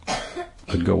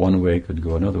 Could go one way, could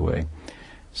go another way.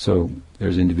 So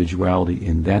there's individuality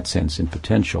in that sense, in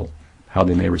potential, how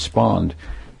they may respond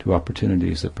to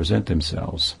opportunities that present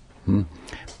themselves.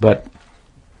 But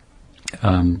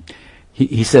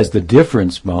he says the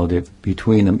difference, Baladev,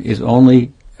 between them is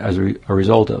only as a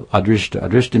result of adrishta.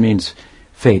 Adrishta means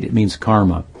fate, it means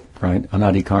karma, right?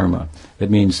 Anadi karma. It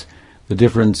means the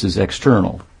difference is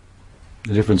external.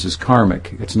 The difference is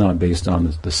karmic. It's not based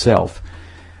on the self.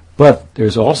 But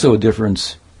there's also a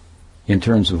difference in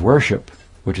terms of worship,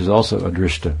 which is also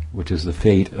adrishta, which is the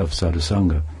fate of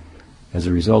sadhusanga. As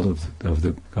a result of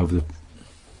the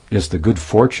just the good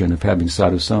fortune of having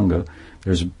sadhusanga,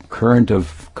 there's a current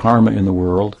of karma in the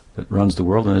world that runs the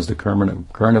world, and there's the current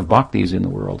of bhaktis in the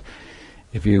world.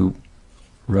 If you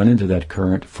run into that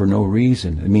current for no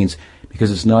reason, it means because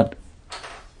it's not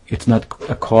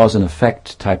a cause and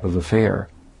effect type of affair.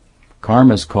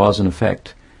 Karma is cause and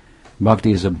effect.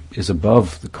 Bhakti is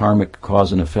above the karmic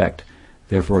cause and effect.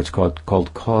 Therefore, it's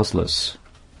called causeless.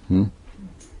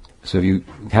 So if you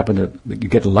you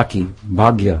get lucky,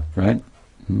 bhagya, right?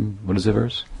 What is the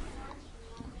verse?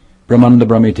 Brahmanda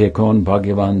brahmite kon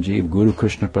bhagyavan jeev guru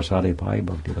krishna prasade pai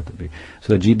bhakti ratabi.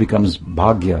 So the jeev becomes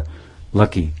bhagya,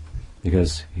 lucky,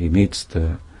 because he meets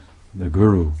the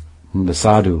guru, the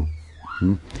sadhu.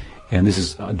 And this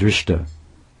is adrishta.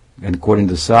 And according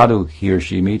to the sadhu he or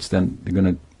she meets, then they're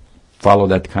going to follow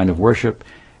that kind of worship,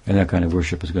 and that kind of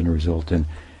worship is going to result in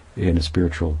a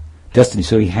spiritual destiny.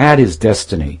 So he had his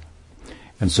destiny.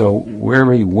 And so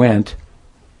wherever he went,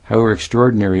 however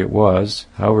extraordinary it was,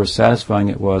 however satisfying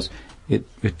it was, it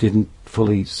didn't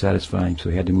fully satisfy him, so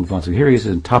he had to move on. So here he is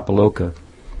in Tapaloka.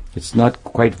 It's not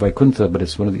quite Vaikuntha, but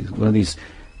it's one of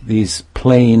these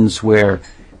planes where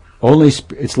only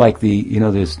it's like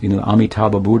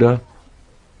Amitabha Buddha,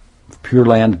 Pure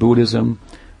Land Buddhism.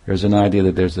 There's an idea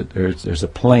that there's a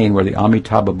plane where the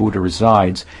Amitabha Buddha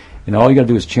resides, and all you got to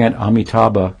do is chant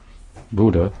Amitabha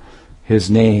Buddha, his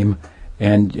name,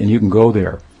 and you can go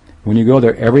there. When you go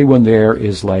there, everyone there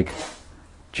is like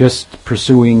just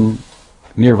pursuing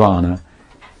nirvana,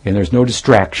 and there's no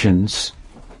distractions.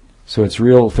 So it's a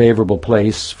real favorable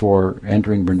place for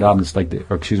entering Vrindavan. It's like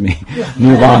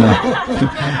Nirvana.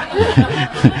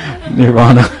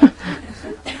 Nirvana.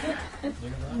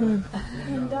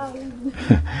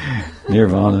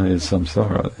 Nirvana is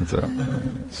samsara.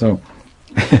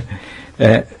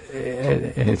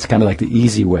 It's kind of like the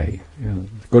easy way.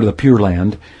 Go to the Pure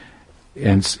Land,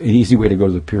 and it's an easy way to go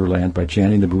to the Pure Land by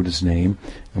chanting the Buddha's name.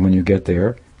 And when you get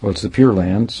there, well, it's the Pure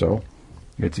Land, so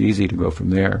it's easy to go from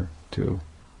there to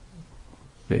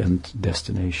the end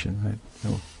destination, right?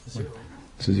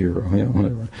 It's a zero,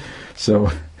 whatever. So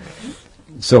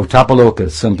Tapaloka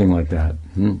is something like that.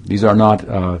 These are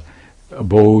not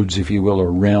abodes, if you will, or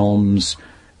realms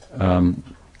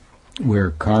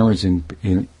where karma is in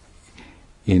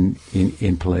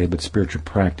play, but spiritual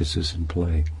practice is in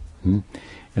play.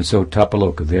 And so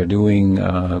Tapaloka, they're doing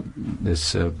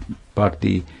this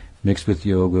bhakti mixed with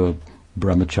yoga,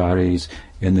 brahmacharis,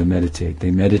 and they meditate.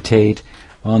 They meditate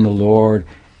on the Lord,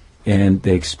 and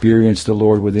they experience the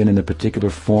Lord within in a particular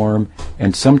form,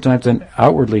 and sometimes then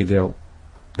outwardly they'll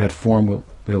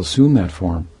assume that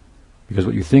form, because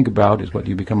what you think about is what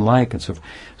you become like. And so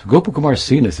Gopakumar's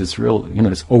seen this. It's real,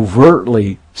 it's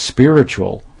overtly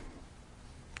spiritual.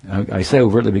 I say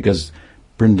overtly because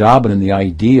Vrindavan and the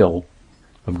ideal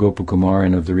of Gopakumar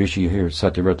and of the Rishi here,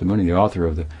 Satyavrata Muni, the author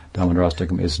of the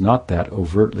Damodarastakam, is not that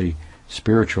overtly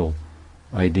spiritual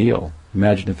ideal.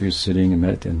 Imagine if you're sitting and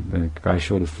meditating, and a guy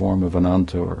showed a form of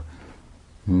Ananta or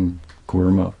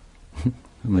Kurma,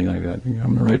 something like that. I'm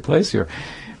in the right place here.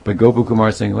 But Gopakumar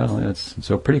is saying, well, that's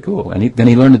so pretty cool. And then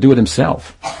he learned to do it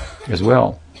himself as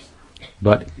well.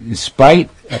 But in spite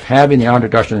of having the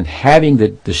Antardarshan and having the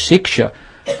shiksha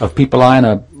of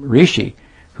Pipalayana Rishi,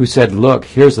 who said, look,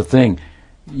 here's the thing.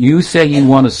 You say you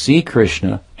want to see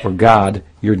Krishna, or God,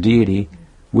 your deity,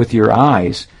 with your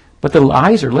eyes, but the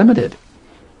eyes are limited.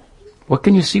 What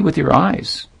can you see with your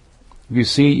eyes? If you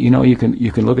see, you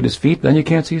can look at his feet, then you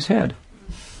can't see his head.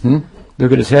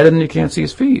 Look at his head, and you can't see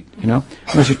his feet.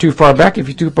 Unless you're too far back. If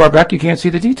you're too far back, you can't see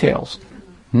the details.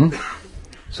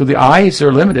 So the eyes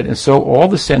are limited, and so all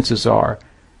the senses are,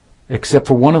 except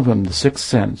for one of them, the sixth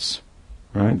sense,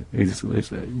 right? It's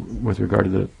with regard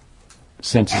to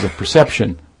senses of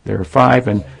perception. There are 5,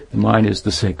 and the mind is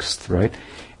the 6th, right?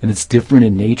 And it's different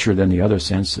in nature than the other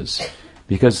senses.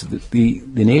 Because the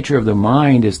nature of the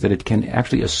mind is that it can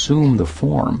actually assume the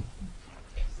form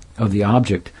of the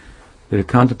object that it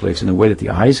contemplates in a way that the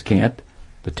eyes can't,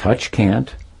 the touch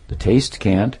can't, the taste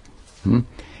can't.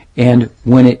 And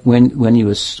when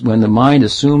the mind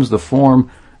assumes the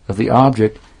form of the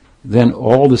object, then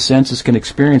all the senses can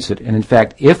experience it. And in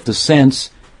fact, if the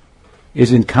sense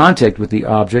is in contact with the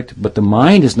object, but the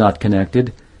mind is not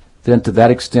connected, then to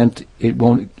that extent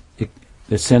the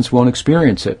sense won't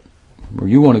experience it, or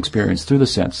you won't experience through the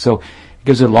sense. So it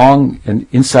gives a long and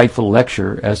insightful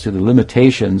lecture as to the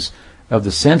limitations of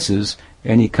the senses,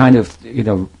 and he kind of, he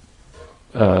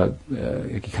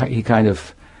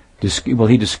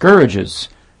discourages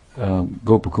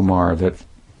Gopakumar that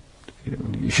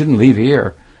you shouldn't leave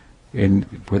here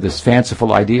with this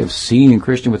fanciful idea of seeing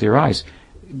Krishna with your eyes.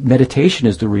 Meditation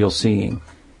is the real seeing.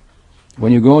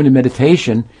 When you go into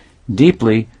meditation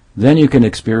deeply, then you can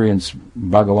experience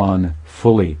Bhagavan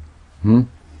fully.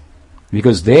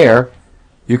 Because there,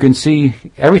 you can see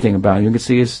everything about him. You can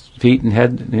see his feet and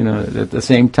head, at the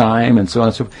same time, and so on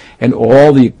and so forth. And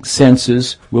all the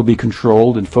senses will be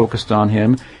controlled and focused on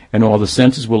him, and all the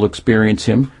senses will experience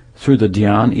him through the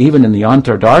dhyan. Even in the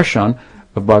antardarshan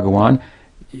of Bhagavan,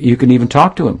 you can even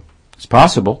talk to him. It's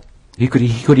possible. He could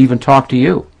even talk to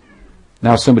you.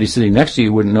 Now, somebody sitting next to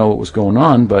you wouldn't know what was going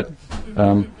on, but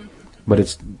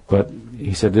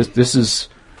he said this is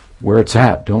where it's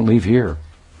at. Don't leave here.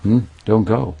 Don't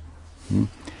go.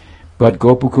 But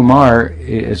Gopakumar,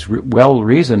 as well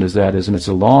reasoned as that is, and it's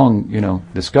a long,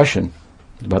 discussion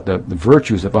about the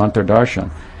virtues of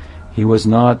antardarshan, he was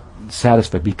not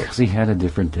satisfied because he had a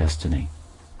different destiny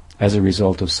as a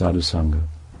result of sadhusanga.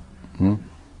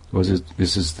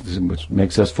 This is what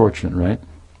makes us fortunate, right?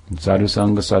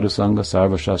 Sadhusanga,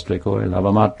 sarva shastrikoy,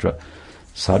 lavamatra,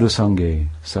 sadhusange,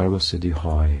 sarva siddhi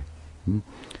hoy.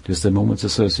 Just a moment's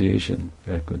association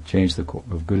that could change the course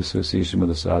of good association with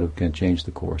a sadhu can change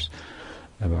the course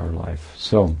of our life.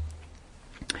 So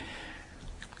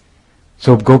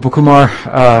Gopakumar,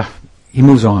 he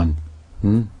moves on.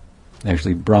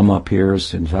 Actually, Brahma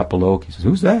appears in Sapalok. He says,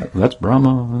 "Who's that?" "Well, that's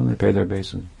Brahma." Well, they pay their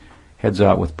obeisance. Heads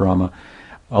out with Brahma.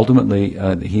 Ultimately,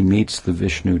 he meets the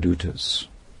Vishnu Dutas,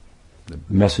 the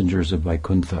messengers of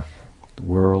Vaikuntha, the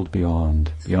world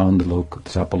beyond the loka,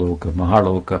 Sapaloka,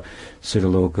 Mahaloka,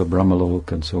 Siddhaloka,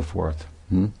 Brahmaloka, and so forth.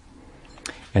 And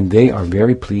they are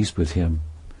very pleased with him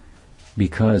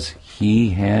because he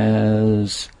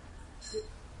has,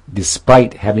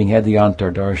 despite having had the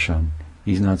antardarshan,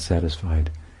 he's not satisfied.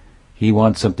 He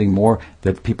wants something more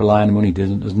that Pipalayana Muni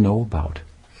doesn't know about,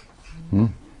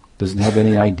 doesn't have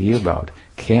any idea about,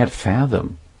 can't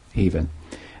fathom even.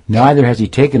 Neither has he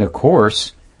taken a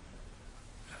course,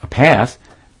 a path,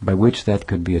 by which that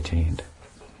could be attained.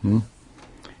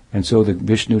 And so the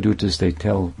Vishnu Dutas, they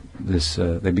tell this,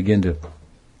 they begin to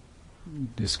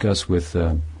discuss with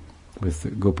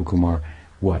Gopakumar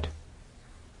what?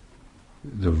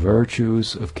 The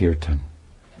virtues of Kirtan,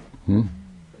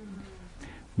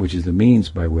 which is the means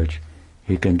by which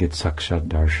he can get sakshat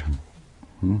darshan,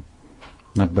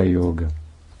 not by yoga,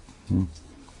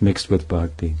 mixed with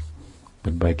bhakti,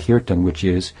 but by Kirtan, which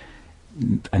is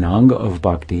an anga of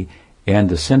bhakti and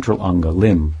the central anga,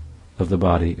 limb of the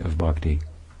body of bhakti.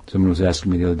 Someone was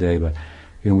asking me the other day about,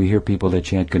 we hear people that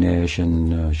chant Ganesh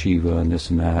and Shiva and this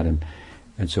and that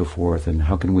and so forth, and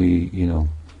how can we,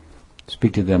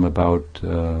 speak to them about,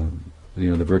 the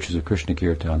virtues of Krishna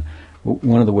Kirtan?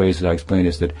 One of the ways that I explain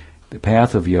is that the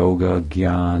path of yoga,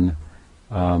 gyan,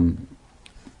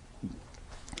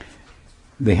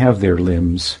 they have their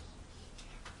limbs,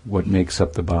 what makes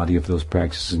up the body of those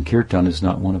practices, and Kirtan is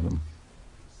not one of them.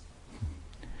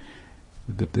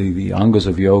 The angas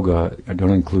of yoga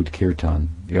don't include Kirtan.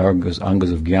 The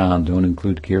angas of Gyan don't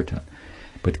include Kirtan.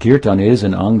 But Kirtan is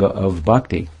an anga of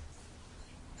bhakti.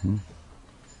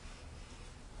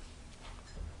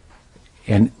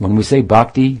 And when we say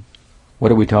bhakti,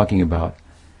 what are we talking about?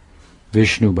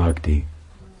 Vishnu bhakti.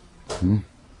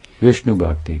 Vishnu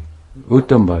bhakti.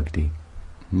 Uttam bhakti.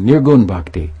 Nirgun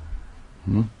bhakti.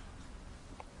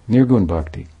 Nirgun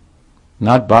bhakti.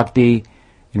 Not bhakti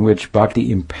in which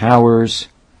bhakti empowers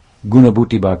guna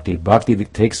bhuti bhakti. Bhakti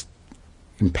that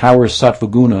empowers sattva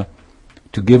guna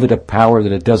to give it a power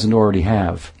that it doesn't already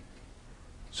have,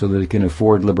 so that it can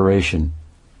afford liberation,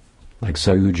 like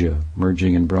Sayuja,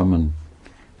 merging in Brahman.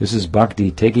 This is bhakti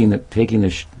taking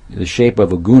the shape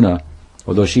of a guna,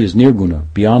 although she is nirguna,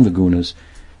 beyond the gunas,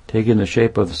 taking the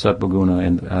shape of the sattva guna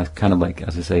and kind of like,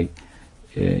 as I say,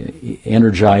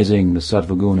 energizing the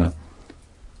sattva guna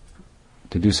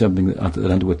to do something that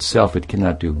unto itself it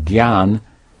cannot do. Gyan,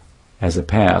 as a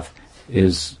path,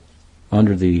 is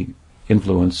under the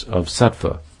influence of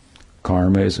sattva.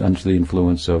 Karma is under the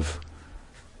influence of,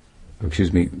 karma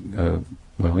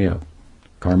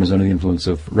is under the influence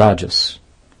of rajas,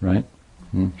 right?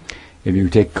 If you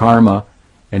take karma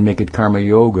and make it karma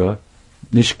yoga,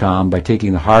 nishkam, by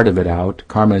taking the heart of it out,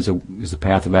 karma is a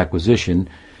path of acquisition.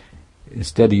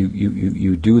 Instead,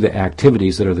 you do the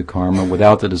activities that are the karma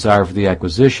without the desire for the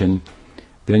acquisition.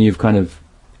 Then you've kind of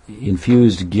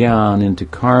infused gyan into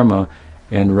karma,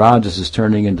 and rajas is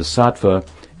turning into sattva,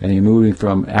 and you're moving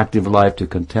from active life to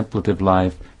contemplative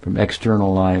life, from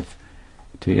external life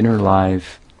to inner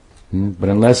life. But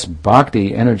unless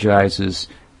bhakti energizes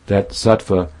that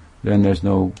sattva, then there's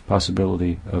no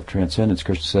possibility of transcendence.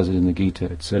 Krishna says it in the Gita,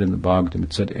 it's said in the Bhagavatam,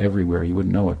 it's said everywhere. You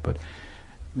wouldn't know it, but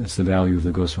that's the value of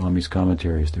the Goswami's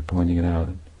commentaries. They're pointing it out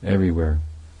everywhere.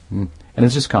 And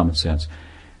it's just common sense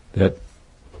that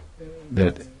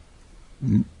the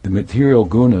material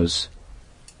gunas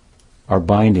are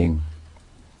binding.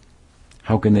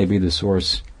 How can they be the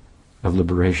source of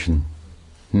liberation?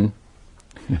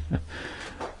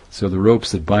 So the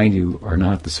ropes that bind you are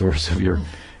not the source of your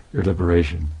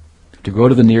liberation. To go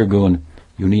to the nirgun,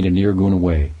 you need a nirguna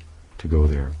way to go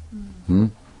there.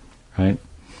 Right?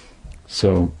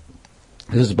 So,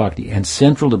 this is bhakti. And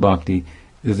central to bhakti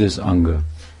is this anga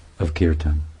of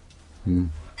kirtan.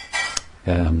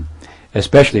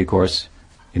 Especially, of course,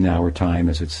 in our time,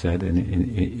 as it's said,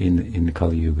 in the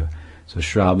Kali Yuga. So,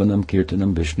 Shravanam,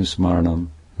 Kirtanam, Vishnu Smaranam.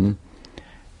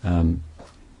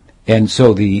 And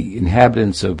so the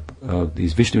inhabitants of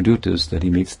these Vishnu Dutas that he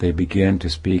meets, they begin to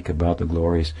speak about the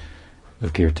glories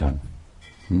of Kirtan,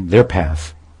 their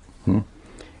path, and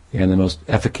the most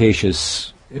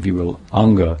efficacious, if you will,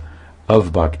 anga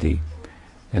of bhakti.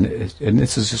 And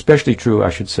this is especially true, I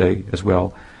should say, as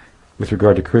well, with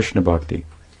regard to Krishna bhakti,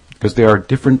 because there are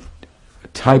different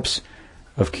types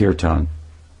of kirtan.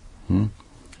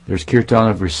 There's kirtan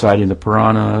of reciting the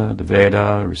Purana, the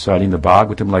Veda, reciting the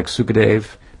Bhagavatam, like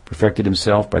Sukadev perfected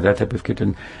himself by that type of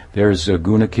kirtan. There's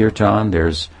guna kirtan,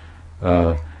 there's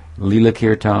lila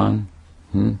kirtan,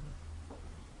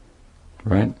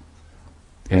 right?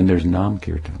 And there's nam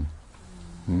kirtan.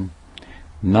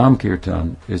 Nam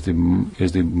kirtan is the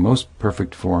most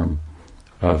perfect form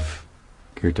of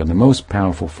kirtan, the most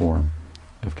powerful form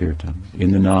of kirtan.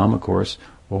 In the nam, of course,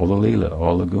 all the lila,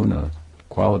 all the guna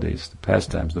qualities, the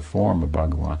pastimes, the form of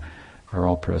Bhagavan are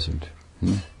all present.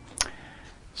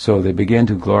 So they begin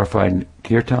to glorify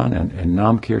kirtan and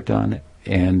nam kirtan,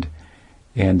 and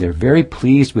they're very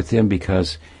pleased with him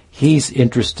because he's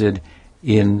interested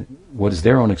in what is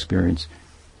their own experience,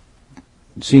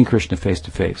 seeing Krishna face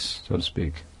to face, so to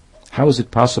speak. How is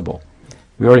it possible?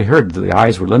 We already heard that the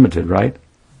eyes were limited, right?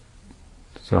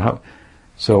 So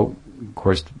of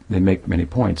course, they make many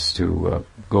points to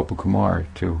Gopakumar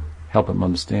to help him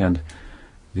understand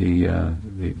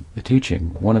the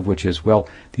teaching. One of which is, well,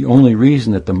 the only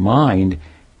reason that the mind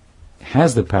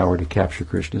has the power to capture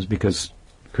Krishna is because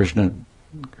Krishna's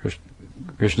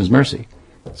mercy.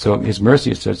 So his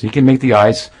mercy says he can make the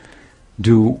eyes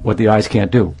do what the eyes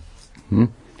can't do.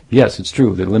 Yes, it's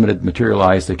true. They're limited material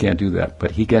eyes, they can't do that.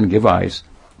 But he can give eyes.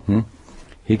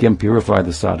 He can purify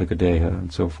the sadhaka deha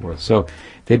and so forth. So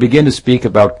they begin to speak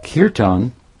about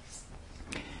kirtan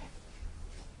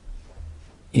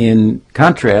in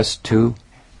contrast to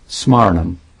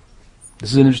smaranam.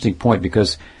 This is an interesting point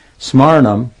because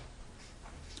smaranam,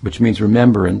 which means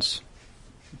remembrance,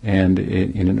 and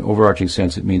in an overarching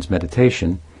sense it means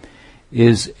meditation,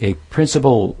 is a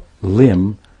principal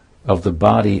limb of the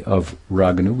body of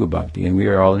Raganuga Bhakti. And we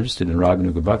are all interested in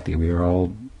Raganuga Bhakti.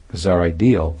 This is our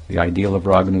ideal. The ideal of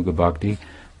Raganuga Bhakti,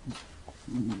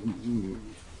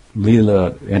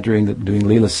 Leela, doing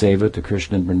Leela Seva to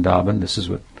Krishna and Vrindavan, this is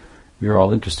what we are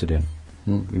all interested in.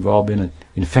 We've all been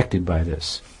infected by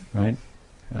this, right?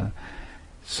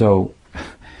 So,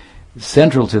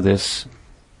 central to this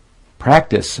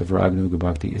practice of Raganuga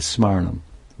Bhakti is Smaranam.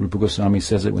 Rupa Goswami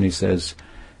says it when he says,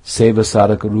 Seva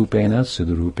sadhaka rupena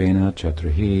siddharupena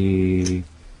chatrahi.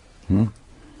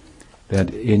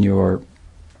 That in your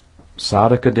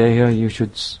sadhaka deha,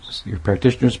 your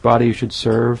practitioner's body you should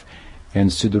serve, and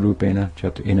siddharupena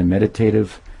chatra, in a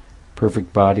meditative,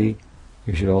 perfect body,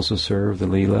 you should also serve the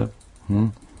lila.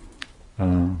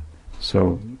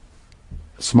 So,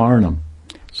 smaranam.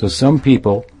 So some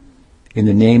people, in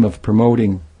the name of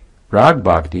promoting rag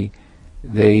bhakti,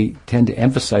 they tend to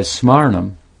emphasize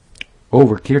smaranam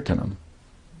over kirtanam.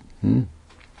 And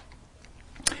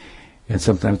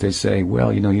sometimes they say,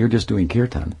 well, you're just doing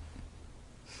kirtan.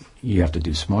 You have to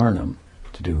do smaranam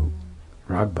to do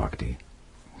rag bhakti.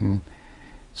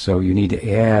 So you need to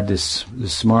add this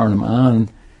smaranam on,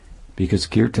 because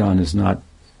kirtan is not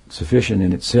sufficient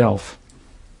in itself,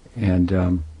 and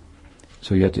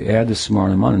so you have to add the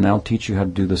smaranam on, and I'll teach you how to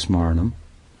do the smaranam,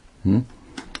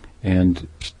 and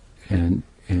then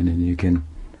you can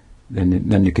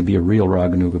be a real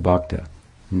Raganuga Bhakta.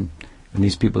 And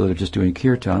these people that are just doing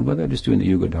kirtan, well, they're just doing the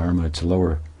Yuga Dharma. It's a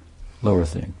lower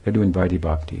thing. They're doing Vaidhi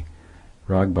Bhakti.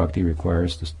 Rag Bhakti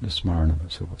requires the smarana.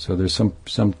 So there's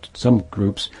some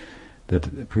groups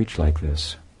that preach like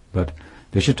this, but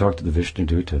they should talk to the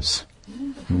Vishnudutas.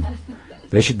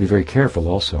 They should be very careful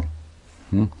also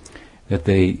that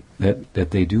they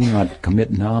do not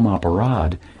commit nam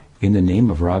aparad in the name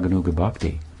of Raganuga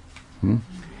Bhakti,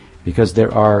 because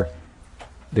there are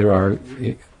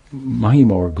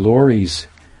mahima or glories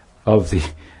of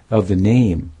the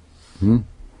name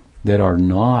that are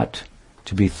not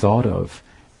to be thought of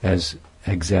as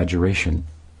exaggeration.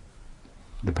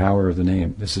 The power of the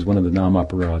name. This is one of the nam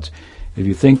aparads. If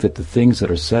you think that the things that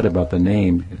are said about the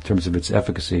name in terms of its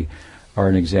efficacy are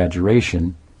an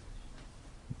exaggeration,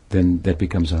 then that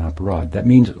becomes an aparad. That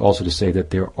means also to say that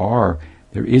there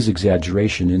is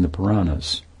exaggeration in the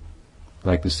Puranas.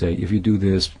 Like to say, if you do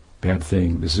this bad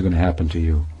thing, this is going to happen to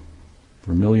you.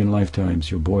 For 1,000,000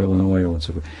 lifetimes, you'll boil in oil and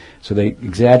so forth. So they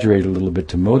exaggerate a little bit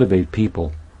to motivate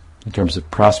people in terms of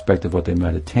prospect of what they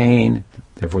might attain,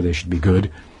 therefore they should be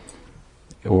good,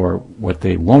 or what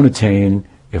they won't attain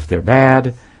if they're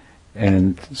bad.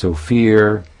 And so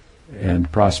fear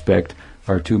and prospect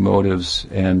are two motives,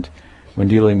 and when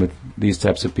dealing with these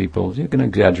types of people, you can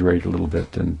exaggerate a little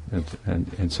bit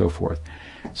and so forth.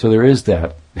 So there is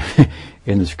that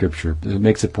in the scripture. It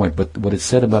makes a point, but what is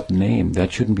said about the name,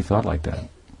 that shouldn't be thought like that.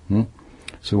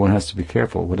 So one has to be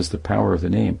careful. What is the power of the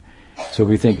name? So if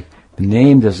we think the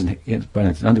name doesn't,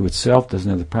 but unto itself doesn't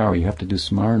have the power, you have to do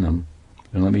smaranam.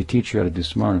 And let me teach you how to do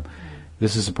smaranam.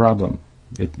 This is a problem.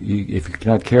 If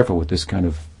you're not careful with this kind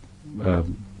of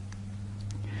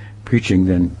preaching,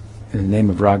 then in the name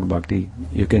of Raga Bhakti,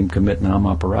 you can commit nam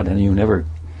aparad, and you never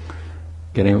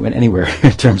get anywhere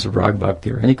in terms of Raga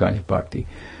Bhakti or any kind of bhakti.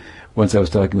 Once I was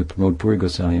talking with Pramod Puri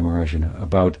Goswami Maharaj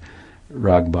about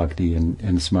Raga Bhakti and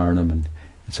smaranam and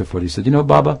so forth. He said,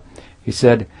 Baba, he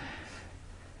said,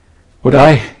 what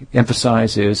I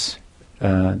emphasize is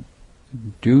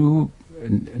do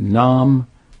nam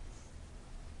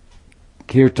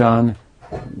kirtan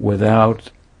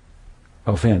without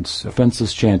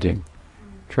offenseless chanting.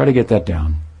 Try to get that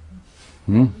down.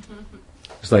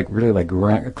 It's really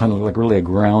a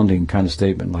grounding kind of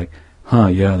statement, like,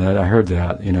 that I heard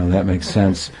that, that makes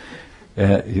sense.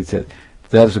 He said,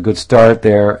 that's a good start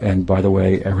there, and by the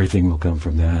way, everything will come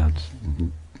from that.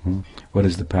 What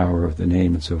is the power of the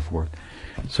name and so forth?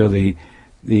 So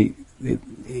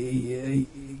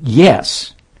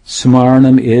yes,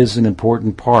 smaranam is an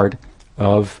important part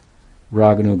of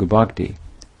Raganuga Bhakti,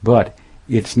 but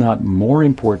it's not more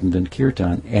important than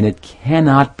kirtan, and it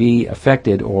cannot be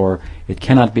affected, or it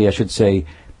cannot be, I should say,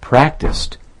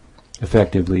 practiced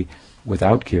effectively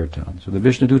without kirtan. So the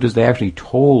Vishnudutas, they actually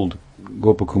told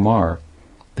Gopakumar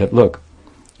that,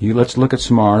 let's look at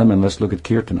smaranam and let's look at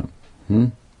kirtanam.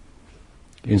 In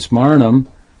smaranam,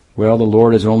 well, the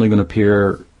Lord is only going to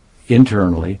appear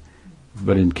internally,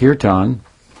 but in kirtan,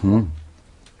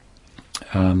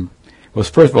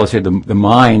 first of all, I say the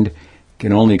mind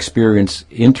can only experience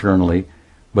internally,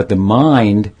 but the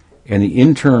mind and the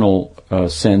internal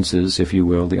senses, if you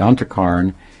will, the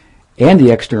antakarn, and the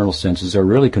external senses are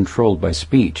really controlled by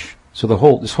speech. So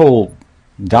this whole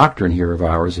doctrine here of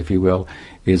ours, if you will,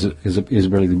 is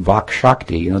really the Vak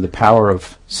Shakti, the power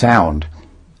of sound,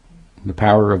 the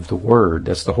power of the word.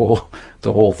 That's the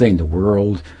whole thing. The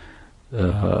world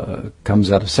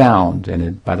comes out of sound,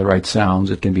 and by the right sounds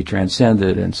it can be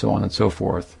transcended, and so on and so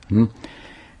forth.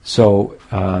 So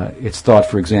it's thought,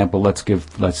 for example, let's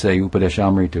say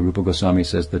Upadeshamrita, Rupa Goswami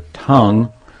says the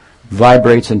tongue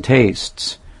vibrates and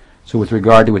tastes. So with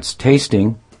regard to its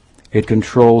tasting, it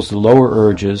controls the lower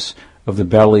urges of the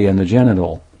belly and the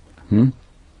genital.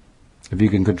 If you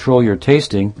can control your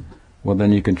tasting, well,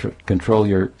 then you can control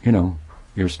your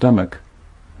stomach.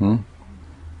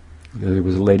 There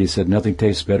was a lady who said nothing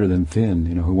tastes better than thin,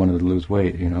 who wanted to lose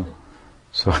weight,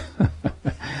 So,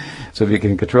 so if you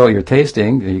can control your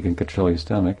tasting, you can control your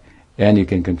stomach, and you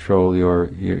can control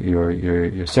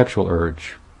your sexual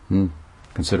urge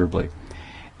considerably.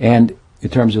 And in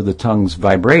terms of the tongue's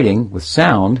vibrating with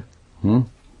sound,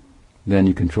 then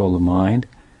you control the mind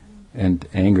and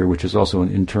anger, which is also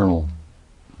an internal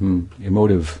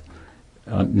emotive,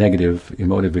 negative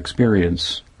emotive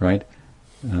experience, right?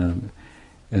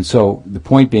 And so the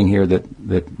point being here that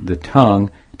the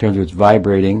tongue, in terms of its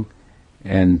vibrating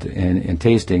and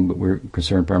tasting, but we're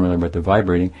concerned primarily about the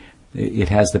vibrating. It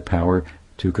has the power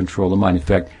to control the mind. In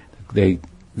fact, the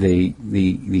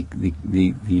Vishnudutas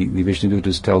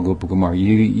tell Gopakumar,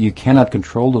 you cannot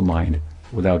control the mind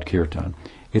without kirtan.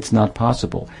 It's not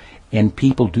possible. And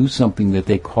people do something that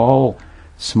they call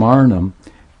smarnam,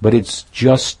 but it's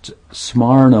just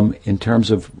smarnam in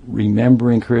terms of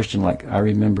remembering Krishna, like I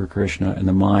remember Krishna, and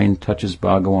the mind touches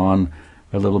Bhagavan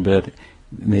a little bit.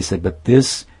 And they said, but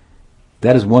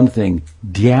that is one thing.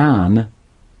 Dhyan,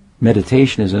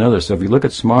 meditation, is another. So if you look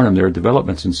at smarnam, there are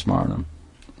developments in smarnam.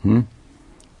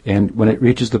 And when it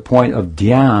reaches the point of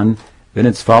dhyan, then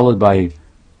it's followed by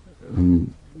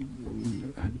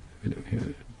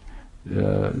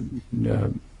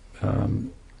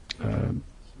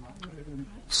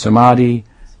samadhi,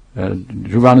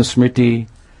 dhruvanusmriti,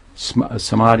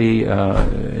 samadhi,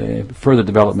 further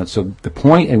development. So the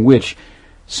point in which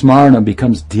smarana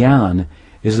becomes dhyan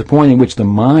is the point in which the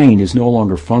mind is no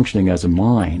longer functioning as a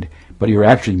mind, but you're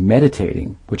actually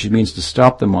meditating, which means to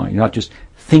stop the mind. You're not just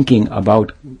thinking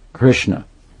about Krishna.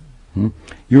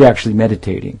 You're actually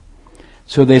meditating.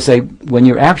 So they say, when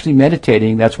you're actually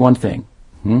meditating, that's one thing.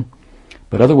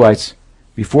 But otherwise,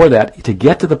 before that, to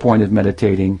get to the point of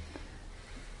meditating,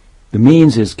 the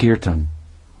means is kirtan.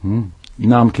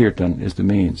 Nam kirtan is the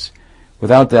means.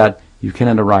 Without that, you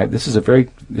cannot arrive. This is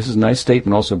a nice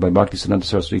statement also by Bhaktisiddhanta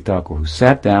Saraswati Thakur, who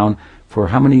sat down for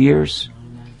how many years?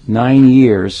 9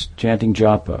 years chanting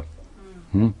japa.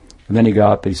 And then he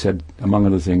got up, he said, among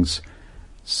other things,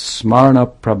 kirtana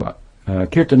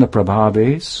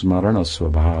prabhave, smarana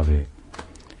swabhave.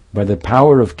 By the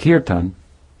power of kirtana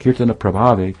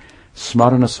prabhave,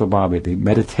 smarana swabhave. The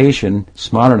meditation,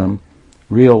 smaranam,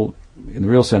 in the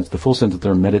real sense, the full sense of the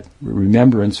term,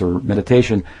 remembrance or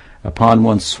meditation upon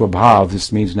one's swabhav.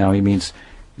 This means he means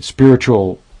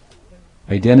spiritual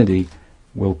identity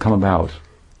will come about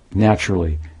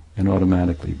naturally and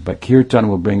automatically. But kirtan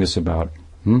will bring this about.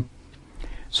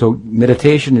 So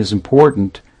meditation is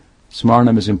important,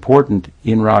 smaranam is important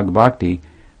in Rag Bhakti,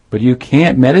 but you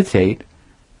can't meditate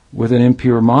with an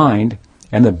impure mind,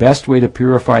 and the best way to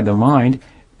purify the mind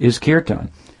is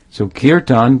kirtan. So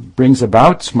kirtan brings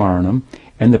about smaranam,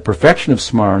 and the perfection of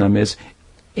smaranam is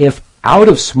if out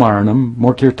of smaranam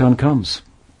more kirtan comes.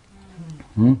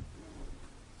 And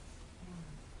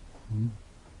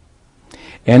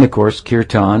of course,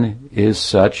 kirtan is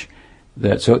such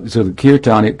that so the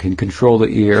kirtan, it can control the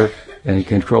ear and it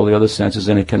can control the other senses,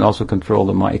 and it can also control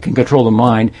the mind. It can control the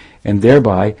mind, and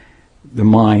thereby the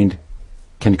mind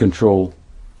can control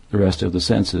the rest of the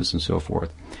senses and so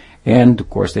forth. And of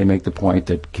course, they make the point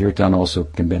that kirtan also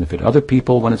can benefit other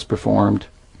people when it's performed,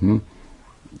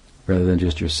 rather than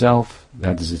just yourself.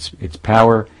 That is its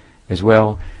power as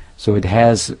well. So it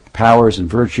has powers and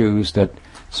virtues that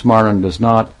smaranam does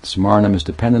not. Smaranam is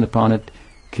dependent upon it.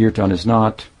 Kirtan is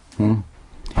not.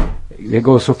 They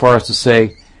go so far as to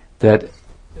say that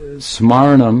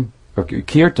smaranam, or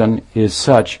kirtan, is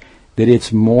such that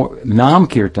it's more, nam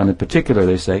kirtan in particular,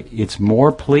 they say, it's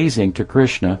more pleasing to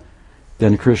Krishna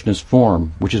than Krishna's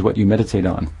form, which is what you meditate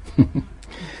on.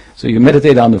 So you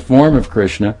meditate on the form of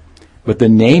Krishna, but the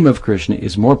name of Krishna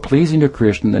is more pleasing to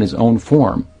Krishna than his own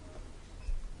form.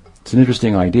 It's an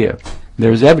interesting idea.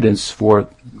 There's evidence for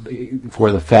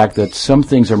the fact that some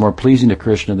things are more pleasing to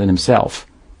Krishna than himself,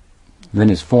 than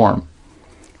his form.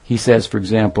 He says, for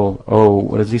example,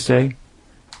 what does he say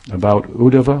about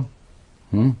Uddhava?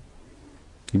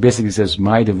 He basically says,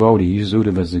 my devotee, he uses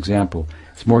Uddhava as an example.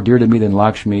 It's more dear to me than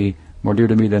Lakshmi, more dear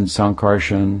to me than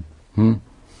Sankarshan,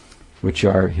 which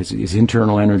are his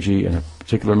internal energy and a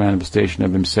particular manifestation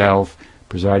of himself,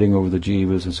 presiding over the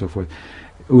jivas and so forth.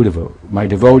 Uddhava, my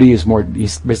devotee is more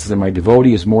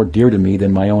dear to me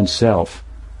than my own self.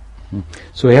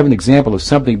 So we have an example of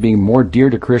something being more dear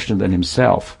to Krishna than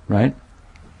himself, right?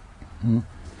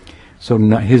 So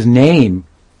his name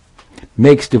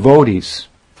makes devotees.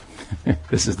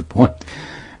 This is the point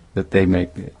that they make.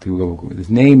 His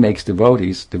name makes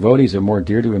devotees. Devotees are more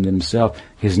dear to him than himself.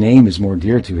 His name is more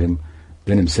dear to him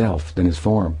than himself, than his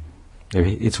form.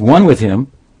 It's one with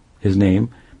him, his name,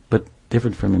 but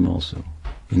different from him also,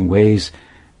 in ways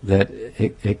that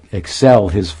excel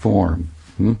his form.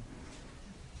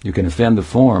 You can offend the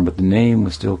form, but the name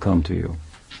will still come to you,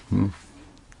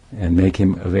 and make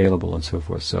him available and so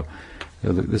forth. So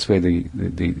this way, the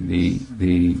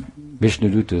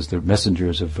Vishnudutas, the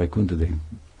messengers of Vaikuntha, they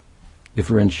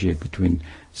differentiate between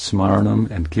smaranam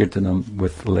and kirtanam,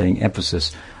 with laying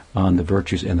emphasis on the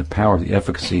virtues and the power, the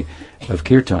efficacy of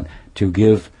kirtan to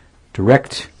give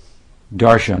direct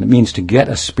darshan. It means to get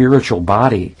a spiritual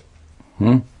body.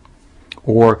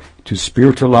 or to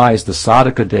spiritualize the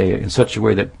sadhaka daya in such a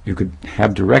way that you could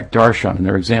have direct darshan, and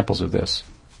there are examples of this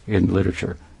in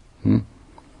literature.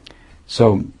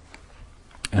 So,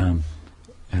 and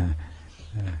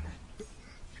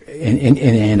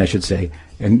I should say,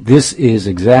 and this is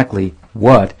exactly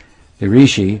what the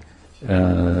Rishi,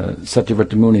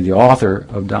 Satyavrata Muni, the author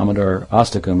of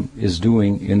Damodarastakam, is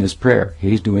doing in this prayer.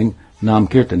 He's doing Nam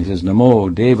Kirtan. He says, Namo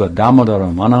Deva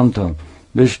Damodaram Anantam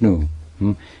Vishnu.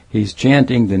 He's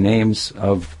chanting the names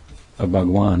of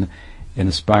Bhagwan and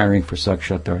aspiring for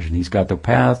Sakshat Darshan. He's got the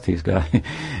path, he's got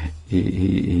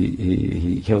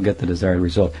he'll get the desired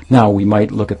result. Now, we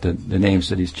might look at the names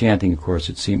that he's chanting. Of course,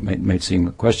 might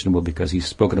seem questionable because he's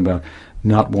spoken about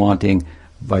not wanting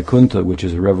Vaikuntha, which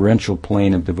is a reverential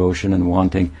plane of devotion, and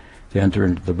wanting to enter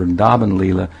into the Vrindavan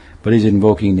Leela, but he's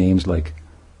invoking names like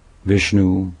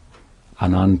Vishnu,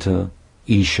 Ananta,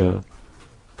 Isha,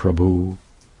 Prabhu,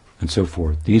 and so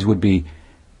forth. These would be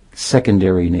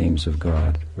secondary names of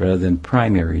God rather than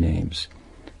primary names.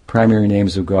 Primary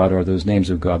names of God are those names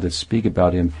of God that speak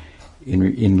about Him in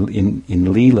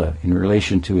Leela, in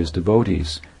relation to His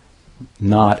devotees,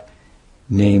 not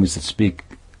names that speak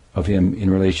of Him in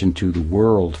relation to the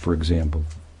world, for example.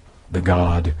 The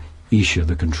God, Isha,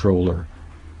 the controller,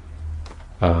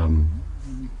 the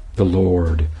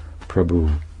Lord,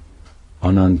 Prabhu,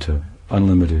 Ananta,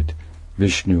 unlimited,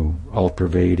 Vishnu,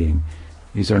 all-pervading.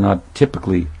 These are not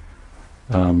typically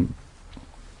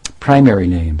primary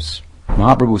names.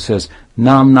 Mahaprabhu says,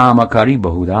 Nam Namakari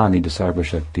Bahudani Sarva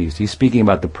Shaktis. He's speaking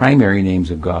about the primary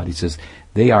names of God. He says,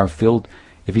 they are filled,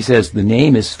 if he says the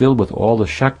name is filled with all the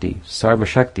Shakti, Sarva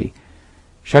Shakti.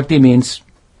 Shakti means,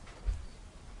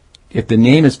 if the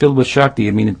name is filled with Shakti,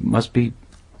 I mean it must be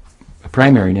a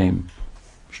primary name.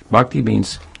 Bhakti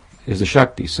means, is a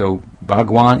Shakti. So,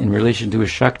 Bhagwan in relation to his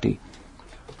Shakti.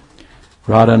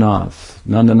 Radhanath,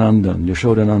 Nandanandan,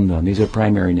 Yashodanandan, these are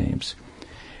primary names.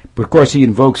 But of course he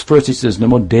invokes, first he says,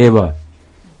 Namo Deva.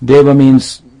 Deva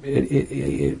means,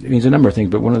 it means a number of things,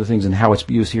 but one of the things in how it's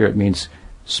used here, it means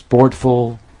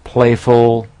sportful,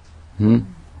 playful,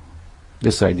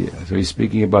 this idea. So he's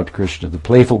speaking about Krishna, the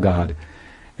playful God,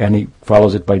 and he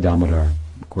follows it by Damodar.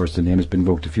 Of course the name has been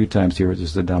invoked a few times here, this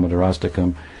is the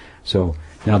Damodarastakam. So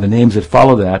now the names that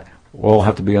follow that all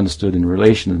have to be understood in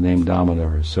relation to the name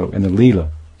Damodar. So, and the Leela.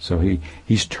 So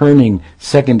he's turning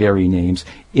secondary names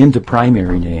into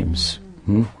primary names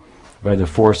by the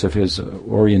force of his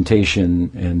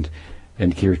orientation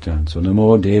and kirtan. So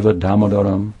Namo Deva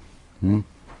Damodaram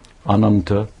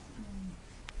Ananta.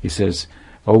 He says,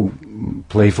 oh,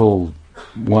 playful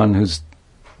one who's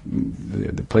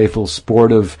the playful,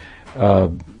 sportive,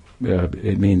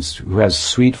 it means who has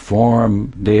sweet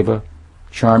form, Deva,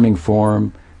 charming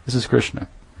form. This is Krishna.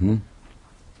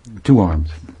 2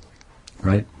 arms.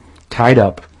 Right? Tied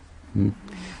up.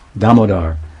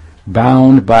 Damodar.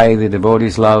 Bound by the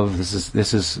devotee's love.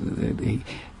 This is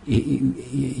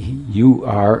you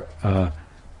are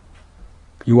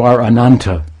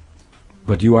Ananta,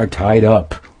 but you are tied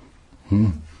up.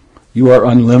 You are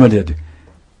unlimited,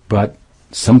 but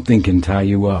something can tie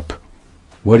you up.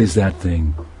 What is that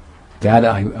thing? That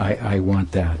I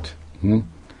want that.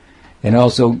 And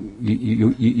also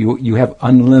you have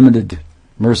unlimited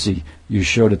mercy. You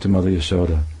showed it to Mother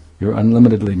Yashoda. You're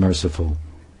unlimitedly merciful.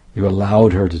 You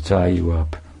allowed her to tie you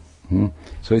up.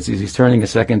 So he's turning a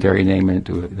secondary name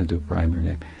into a primary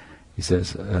name. He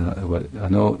says,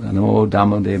 Namo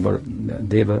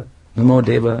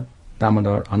Deva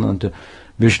Damodar Ananta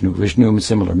Vishnu. Vishnu is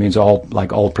similar, means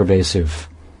all pervasive.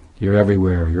 You're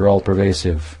everywhere. You're all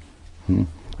pervasive.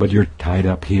 But you're tied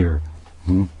up here.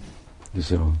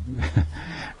 So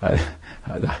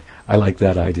I like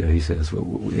that idea, he says.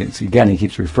 Again, he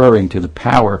keeps referring to the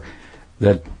power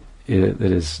that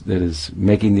is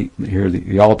making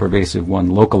the all-pervasive one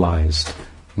localized.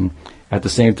 At the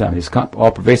same time,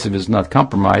 all-pervasive is not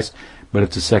compromised, but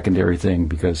it's a secondary thing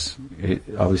because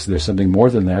obviously there's something more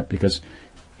than that, because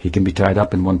he can be tied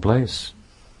up in one place,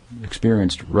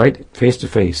 experienced right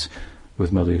face-to-face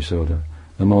with Mother Yashoda.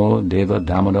 Namo Deva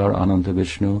Damodar Ananta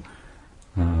Vishnu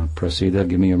Prasida,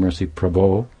 give me your mercy,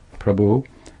 Prabhu.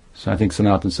 So I think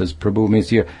Sanatan says Prabhu means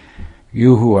here,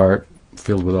 you who are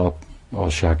filled with all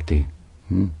Shakti.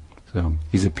 So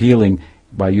he's appealing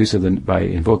by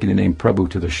invoking the name Prabhu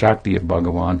to the Shakti of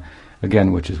Bhagavan,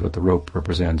 again, which is what the rope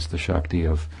represents, the Shakti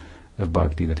of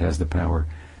Bhakti that has the power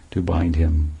to bind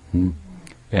him.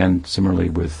 And similarly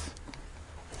with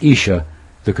Isha,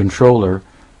 the controller,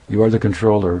 you are the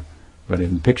controller, but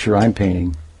in the picture I'm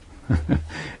painting,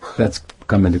 that's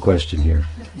come into question here.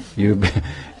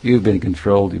 You've been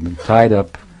controlled, you've been tied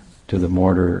up to the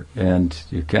mortar, and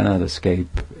you cannot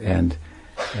escape, and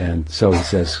And so he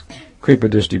says, Kripa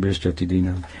Drishti Brishtati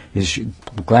Dinam,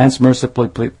 glance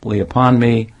mercifully upon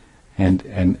me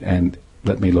and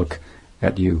let me look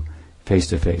at you face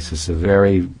to face. It's a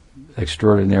very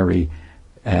extraordinary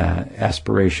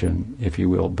aspiration, if you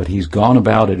will, but he's gone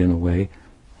about it in a way,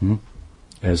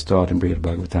 as taught in Brihad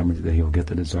Bhagavatam, that he'll get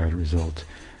the desired result.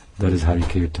 That is Hari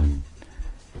Kirtan.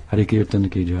 Hari Kirtan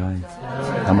ki jai.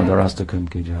 Damodarastakam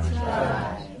ki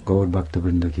jai. Gaur Bhakta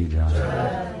Vrinda ki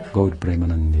jai. Gaur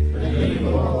Premanande.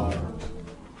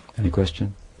 Any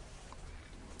question?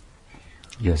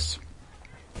 Yes.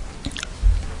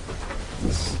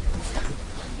 This is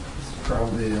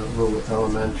probably a little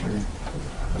elementary.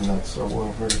 I'm not so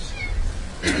well versed.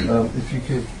 If you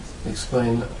could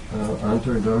explain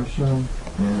Antardarshan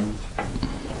and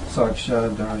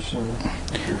Saksha Darshan.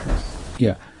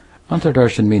 Yeah.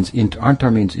 Antardarshan means,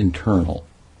 Antar means internal,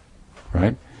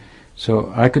 right?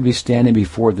 So I could be standing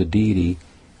before the deity,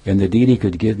 and the deity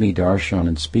could give me darshan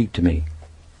and speak to me,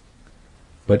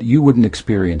 but you wouldn't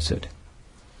experience it.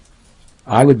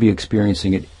 I would be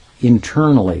experiencing it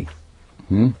internally,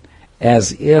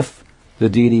 as if the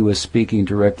deity was speaking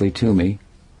directly to me,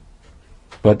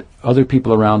 but other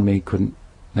people around me couldn't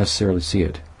necessarily see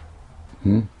it.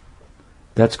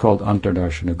 That's called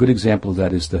Antardarshan. A good example of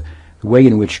that is the way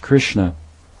in which Krishna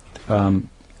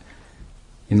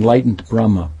enlightened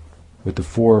Brahma with the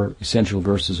 4 essential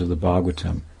verses of the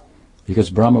Bhagavatam. Because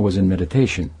Brahma was in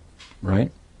meditation,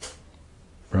 right?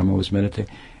 Brahma was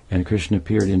meditating, and Krishna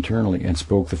appeared internally and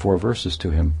spoke the 4 verses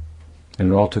to him.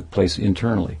 And it all took place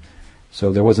internally.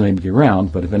 So there wasn't anybody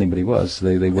around, but if anybody was,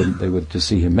 they would just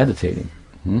see him meditating.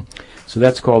 So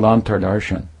that's called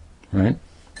Antardarshan, right?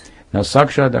 Now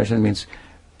Saksha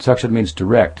Darshan means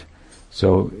direct.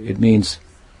 So it means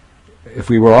if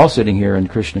we were all sitting here and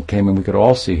Krishna came and we could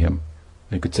all see him,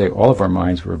 they could say all of our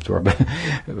minds were absorbed.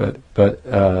 but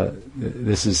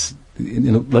this is,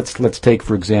 let's take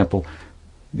for example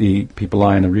the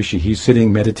Pipalayana Rishi. He's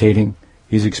sitting meditating.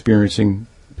 He's experiencing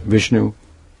Vishnu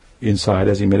inside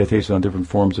as he meditates on different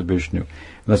forms of Vishnu.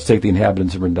 Let's take the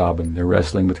inhabitants of Vrindavan. They're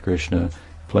wrestling with Krishna,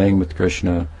 playing with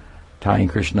Krishna, tying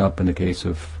Krishna up in the case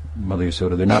of Mother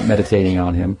Yasoda. They're not meditating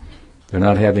on him. They're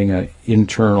not having an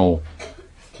internal,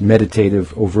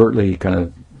 meditative, overtly kind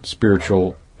of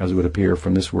spiritual, as it would appear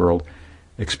from this world,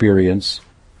 experience.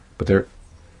 But they're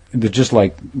just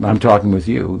like I'm talking with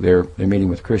you. They're meeting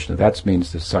with Krishna. That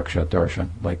means the Sakshat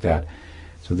Darshan, like that.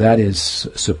 So that is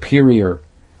superior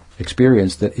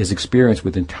experience that is experienced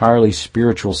with entirely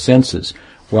spiritual senses,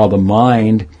 while the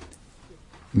mind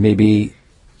may be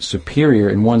superior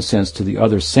in one sense to the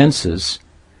other senses.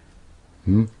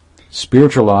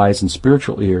 Spiritual eyes and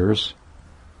spiritual ears,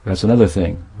 that's another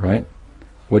thing, right?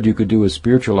 What you could do with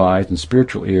spiritual eyes and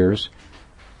spiritual ears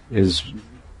is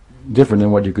different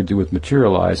than what you could do with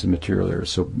material eyes and material ears.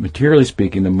 So materially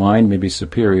speaking, the mind may be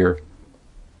superior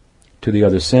to the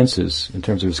other senses in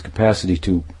terms of its capacity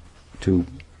to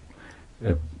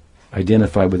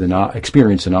identify with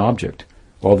experience an object.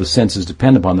 All the senses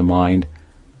depend upon the mind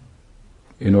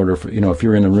in order for, if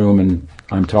you're in a room and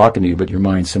I'm talking to you, but your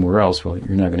mind's somewhere else, well, you're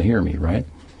not going to hear me, right?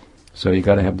 So you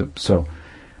got to have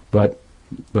but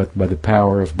by the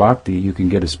power of bhakti, you can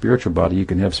get a spiritual body, you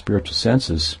can have spiritual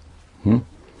senses,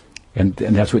 and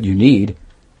that's what you need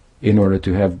in order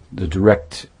to have the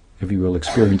direct, if you will,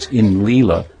 experience in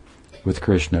Leela with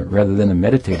Krishna, rather than a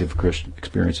meditative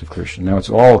experience of Krishna. Now it's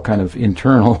all kind of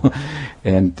internal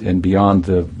and beyond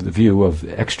the view of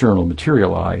external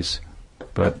material eyes,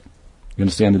 but you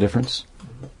understand the difference?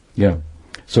 Yeah.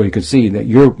 So you can see that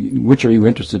which are you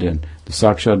interested in? The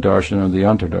Sakshat Darshan or the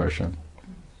Antardarshan?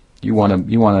 You want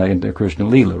to enter Krishna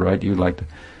Leela, right? You'd like to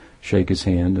shake his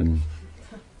hand and,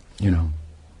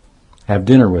 have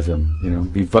dinner with him,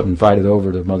 be invited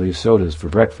over to Mother Yasoda's for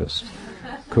breakfast,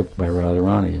 cooked by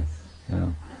Radharani.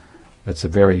 That's a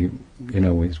very,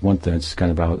 it's one thing, it's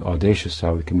kind of audacious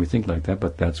how can we think like that,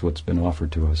 but that's what's been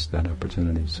offered to us, that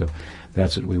opportunity. So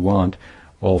that's what we want.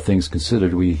 All things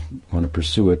considered, we want to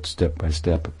pursue it step by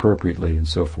step appropriately and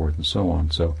so forth and so on.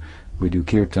 So we do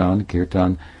kirtan.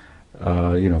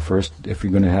 First, if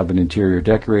you're going to have an interior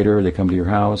decorator, they come to your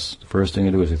house, the first thing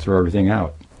they do is they throw everything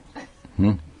out.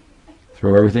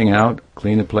 Throw everything out,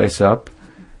 clean the place up,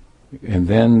 and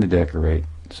then they decorate.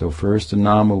 So first the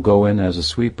Nam will go in as a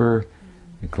sweeper,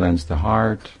 it cleanse the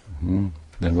heart. Then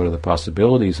what are the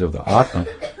possibilities of the Atma?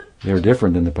 They're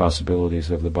different than the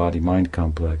possibilities of the body-mind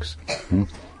complex. And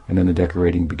then the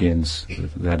decorating begins.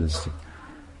 That is the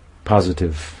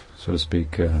positive, so to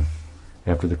speak,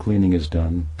 after the cleaning is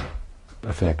done,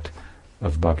 effect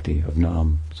of bhakti, of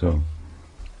Nam. So,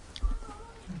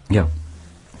 yeah.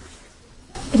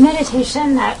 The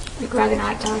meditation that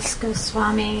Raghunath Das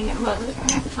Goswami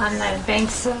was on the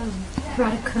banks of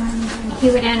Radhakund, he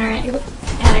would enter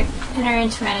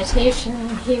into meditation,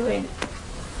 and he would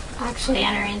actually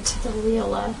enter into the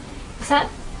Leela. Is that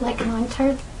like an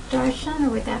Antardarshan,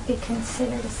 or would that be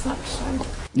considered a Saksha?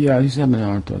 Yeah, he's having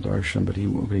an Antardarshan, but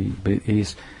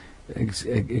he's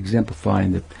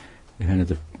exemplifying the kind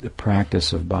of the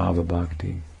practice of Bhava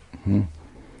Bhakti.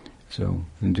 So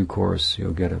in due course,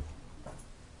 you'll get a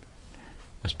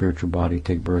spiritual body,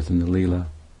 take birth in the Leela.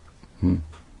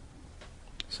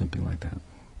 Something like that.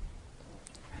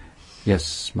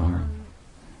 Yes, Mahara.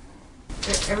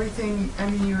 Everything,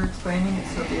 you were explaining it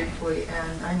so beautifully,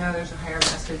 and I know there's a higher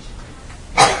message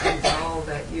in all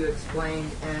that you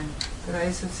explained, but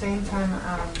at the same time,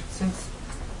 since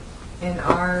in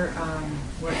our,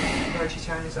 what Lord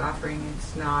Chaitanya is offering,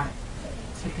 it's not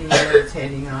to be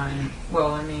meditating on,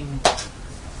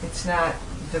 it's not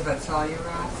the Vatsalya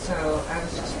Rasa, so I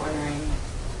was just wondering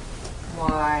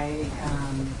why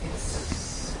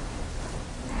it's,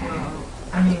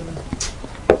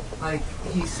 like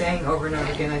he's saying over and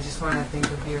over again, I just want to think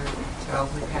of your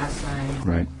childhood pastime,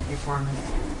 right, your formative.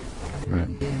 Right.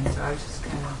 And so I was just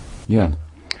kind of... Yeah.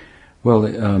 Well,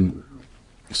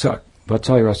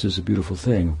 Vatsalya Rasa is a beautiful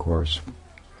thing, of course.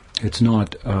 It's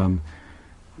not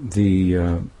the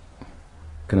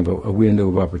kind of a window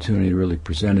of opportunity really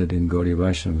presented in Gaudiya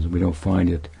Vaishnavas. We don't find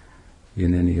it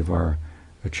in any of our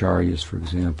acharyas, for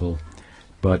example.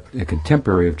 But a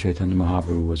contemporary of Chaitanya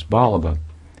Mahaprabhu was Vallabha.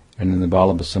 And in the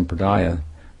Vallabha Sampradaya,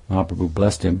 Mahaprabhu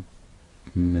blessed him.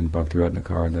 In Bhakti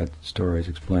Ratnakara, that story is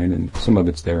explained, and some of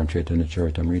it's there in Chaitanya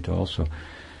Charitamrita also.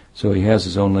 So he has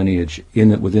his own lineage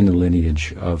within the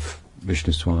lineage of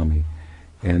Vishnu Swami,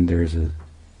 and there's a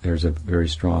very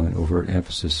strong and overt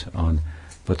emphasis on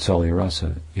Vatsalya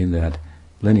Rasa in that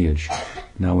lineage.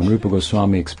 Now, when Rupa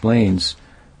Goswami explains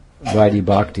Vaidhi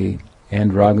Bhakti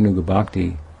and Raganuga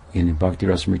Bhakti in Bhakti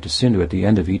Rasamrita Sindhu, at the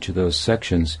end of each of those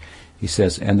sections, he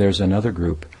says, and there's another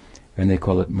group, and they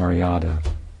call it Maryada.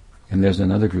 And there's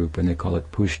another group, and they call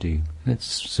it Pushti. And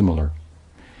it's similar.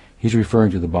 He's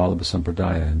referring to the Vallabha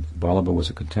Sampradaya, and Vallabha was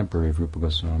a contemporary of Rupa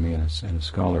Goswami and a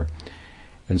scholar.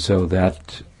 And so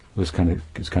that is kind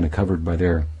of covered by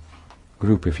their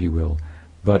group, if you will.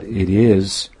 But it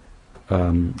is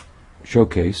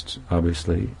showcased,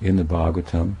 obviously, in the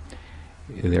Bhagavatam.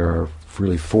 There are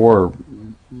really 4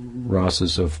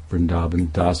 rasas of Vrindavan,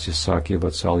 Dasya, Sakya,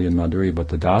 Vatsalya, and Madhurya, but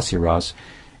the Dasya ras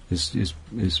is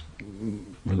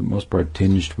for the most part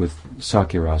tinged with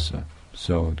Sakya Rasa.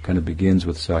 So it kind of begins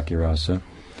with Sakya Rasa,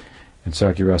 and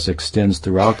Sakya Rasa extends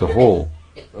throughout the whole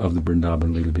of the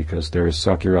Vrindavan Leela, because there is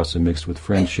Sakya Rasa mixed with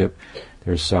friendship,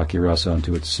 there's Sakya Rasa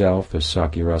unto itself, there's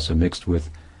Sakya Rasa mixed with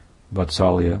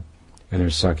Vatsalya, and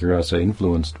there's Sakya Rasa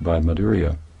influenced by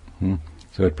Madhurya.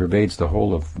 So it pervades the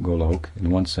whole of Golok in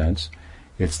one sense.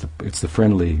 It's the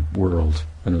friendly world,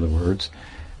 in other words.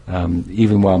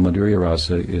 Even while Madhurya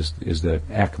Rasa is the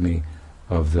acme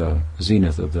of the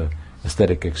zenith of the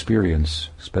aesthetic experience,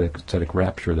 aesthetic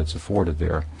rapture that's afforded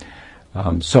there.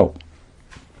 So,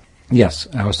 yes,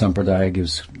 our Sampradaya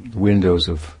gives windows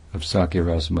of Sakya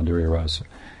Rasa, Madhurya Rasa,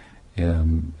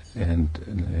 and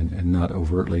not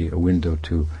overtly a window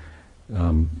to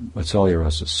Vatsalya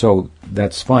Rasa. So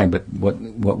that's fine, but what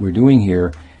we're doing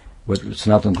here, what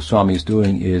Sanatana Goswami is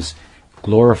doing, is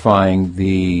glorifying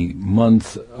the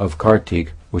month of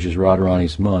Kartik, which is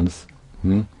Radharani's month,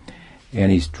 and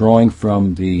he's drawing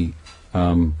from the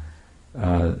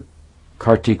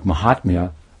Kartik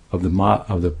Mahatmya of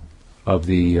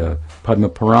the Padma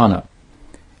Purana,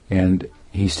 and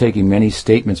he's taking many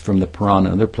statements from the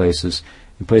Purana and other places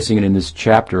and placing it in this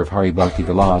chapter of Hari Bhakti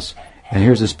Vilas. And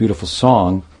here's this beautiful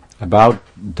song about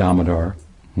Damodar,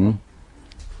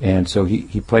 and so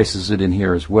he places it in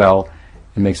here as well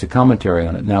and makes a commentary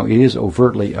on it. Now, it is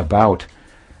overtly about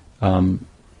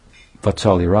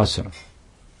Vatsalya Rasa.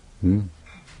 And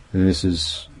this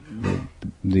is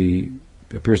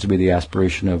appears to be the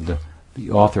aspiration of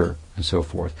the author and so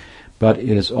forth. But it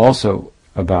is also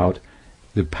about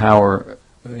the power,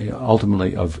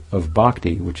 ultimately, of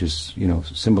bhakti, which is,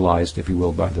 symbolized, if you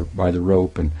will, by the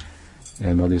rope and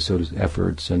Madhyasoda's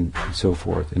efforts and so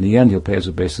forth. In the end, he'll pay his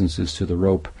obeisances to the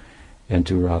rope and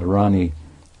to Radharani,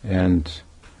 and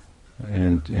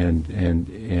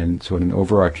so in an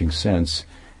overarching sense,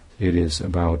 it is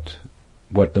about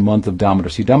what the month of Damodar.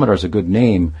 See, Damodar is a good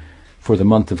name for the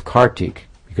month of Kartik,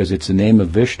 because it's the name of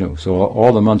Vishnu. So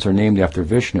all the months are named after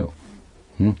Vishnu.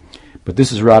 But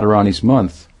this is Radharani's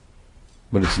month,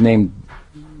 but it's named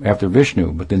after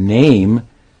Vishnu. But the name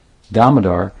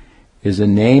Damodar is a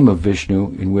name of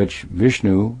Vishnu, in which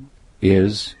Vishnu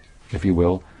is, if you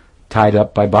will, tied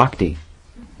up by bhakti.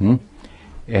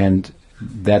 And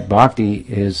that bhakti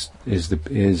is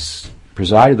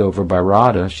presided over by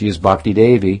Radha. She is Bhakti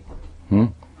Devi.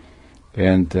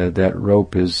 And that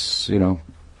rope is,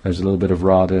 there's a little bit of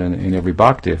Radha in every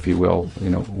bhakti, if you will,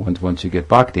 once you get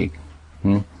bhakti.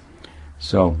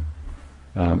 So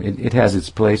it has its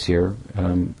place here,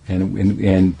 and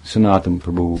Sanatana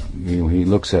Prabhu, he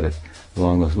looks at it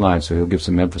along those lines, so he'll give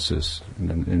some emphasis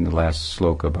in the last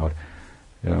sloka about,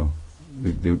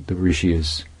 the Rishi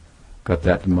has got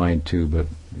that in mind too, but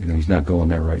he's not going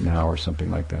there right now or something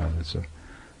like that.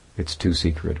 It's too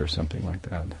secret or something like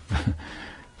that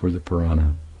for the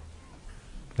Purana.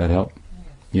 That help?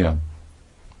 Yeah.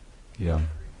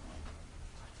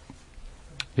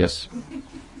 Yes.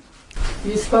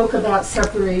 You spoke about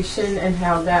separation and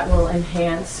how that will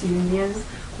enhance union.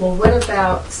 Well, what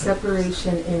about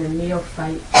separation in a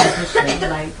neophyte position,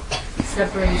 like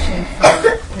separation from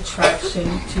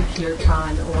attraction to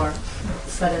kirtan or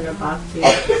sadhana bhakti,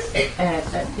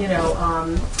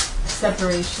 and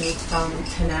separation from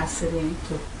tenacity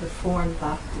to perform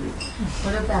bhakti?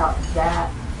 What about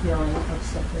that feeling of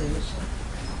separation?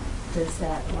 Does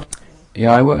that?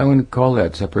 Yeah, I wouldn't call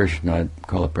that separation. I'd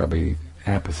call it probably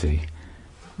apathy,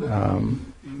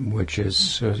 which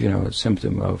is a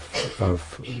symptom of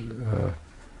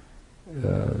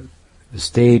the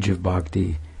stage of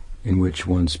bhakti in which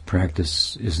one's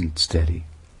practice isn't steady,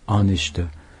 anishta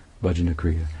bhajana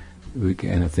kriya,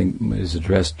 and I think is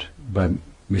addressed by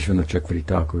Vishwanath Chakravarti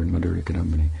Thakur in Madhurya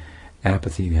Kadambini.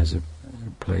 Apathy has a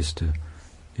place to,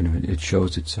 it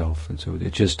shows itself, and so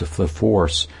it's just the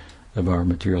force of our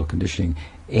material conditioning,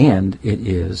 and it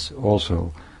is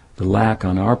also the lack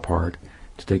on our part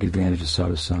to take advantage of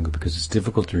sadhusanga, because it's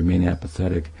difficult to remain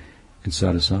apathetic in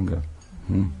sadhusanga.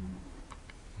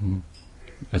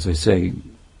 As I say,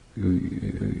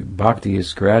 bhakti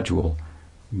is gradual,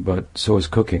 but so is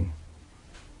cooking,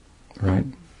 right?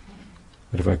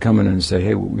 But if I come in and say,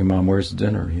 "Hey, Mom, where's the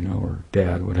dinner?" Or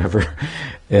Dad, whatever,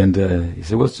 and he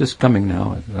said, "Well, it's just coming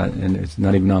now, and it's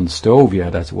not even on the stove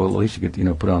yet." I said, "Well, at least you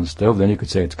could, put it on the stove. Then you could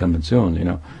say it's coming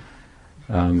soon,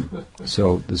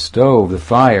 So the stove, the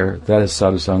fire, that is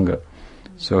sadhusanga.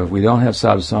 So if we don't have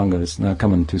sadhusanga, it's not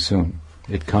coming too soon.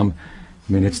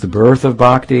 It's the birth of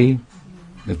bhakti,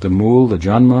 the mool, the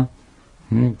janma,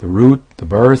 the root, the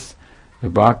birth. The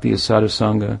bhakti is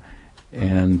sadhusanga,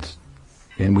 and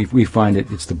we find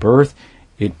it's the birth.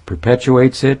 It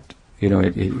perpetuates it. It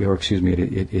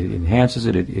enhances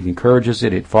it. It encourages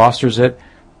it. It fosters it.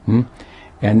 And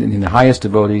in the highest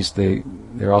devotees,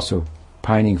 they're also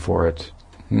pining for it.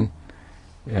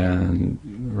 And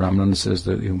Ramananda says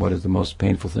that what is the most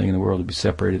painful thing in the world to be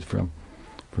separated from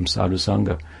sadhu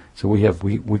sangha. So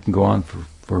we can go on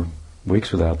for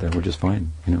weeks without that. We're just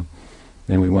fine,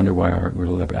 Then we wonder why we're a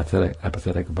little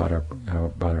apathetic about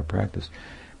our practice.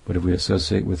 But if we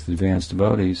associate with advanced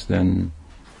devotees, then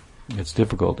it's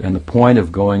difficult. And the point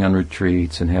of going on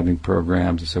retreats and having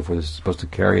programs and so forth is supposed to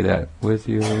carry that with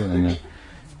you. And if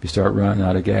you start running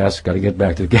out of gas, got to get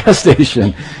back to the gas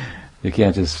station. You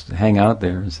can't just hang out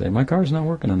there and say, "My car's not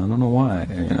working and I don't know why."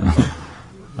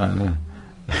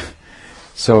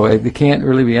 So it can't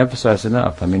really be emphasized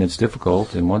enough. It's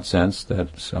difficult in one sense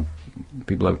that some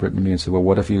people have written to me and said, "Well,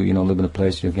 what if you live in a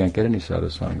place you can't get any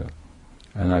sadhusanga?"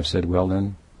 And I've said, "Well,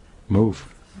 then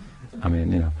move."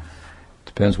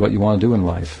 Depends what you want to do in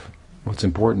life, what's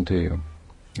important to you,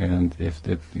 and if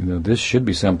this should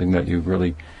be something that you've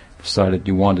really decided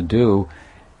you want to do,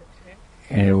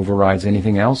 and it overrides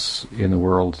anything else in the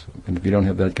world. And if you don't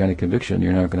have that kind of conviction,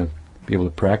 you're not going to be able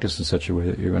to practice in such a way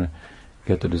that you're going to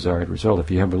get the desired result. If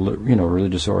you have a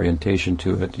religious orientation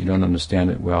to it, you don't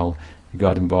understand it well, you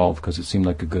got involved because it seemed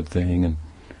like a good thing,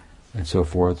 and so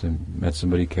forth, and met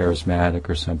somebody charismatic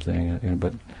or something,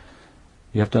 but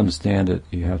you have to understand it.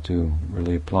 You have to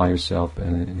really apply yourself,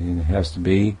 and it has to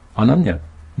be ananya,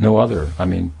 no other.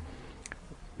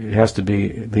 It has to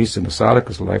be, at least in the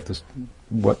sadhaka's life, this,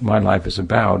 what my life is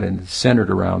about, and it's centered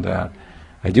around that.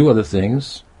 I do other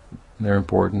things, and they're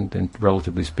important, and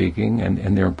relatively speaking,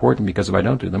 and they're important because if I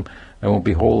don't do them, I won't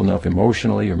be whole enough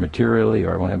emotionally or materially,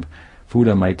 or I won't have food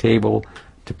on my table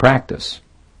to practice.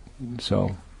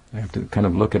 So I have to kind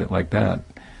of look at it like that.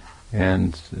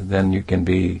 And then you can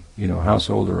be,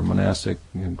 household or a monastic,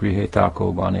 grihe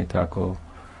tako, bane tako,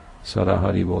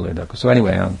 sadahari bole tako. So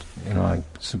anyway, I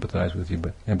sympathize with you,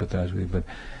 but empathize with you. But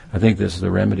I think this is the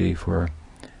remedy for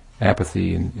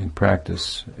apathy in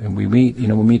practice. And we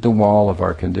meet the wall of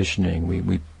our conditioning.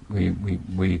 We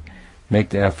make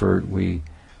the effort. We're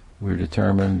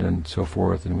determined and so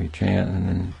forth, and we chant,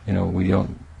 and then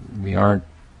we aren't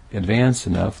advanced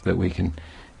enough that we can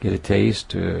get a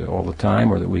taste all the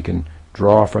time, or that we can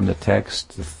draw from the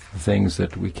text the things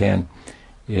that we can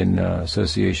in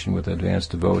association with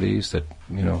advanced devotees that,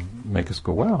 make us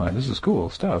go, wow, this is cool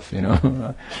stuff,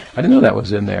 I didn't know that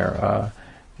was in there,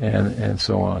 and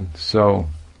so on. So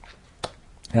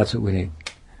that's what we need.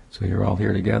 So you're all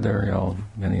here together,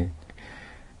 many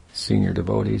senior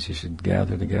devotees, you should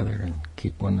gather together and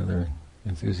keep one another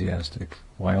enthusiastic.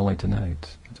 Why only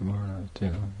tonight? Tomorrow night,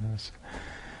 yes.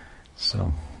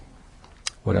 So,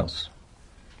 what else?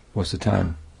 What's the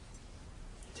time?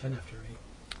 10 after 8.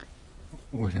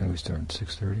 What time do we start?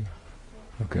 6:30?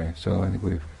 Okay, so I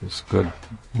think it's good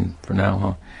for now,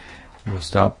 huh? We'll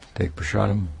stop, take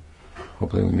prasadam.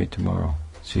 Hopefully we meet tomorrow.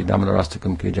 Shri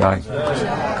Damodarastakam ki jai.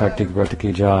 Kartik Vrata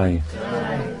ki jai.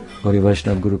 Gauri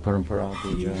Vaishnav Guru Parampara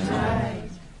ki jai.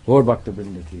 Gaur Bhakta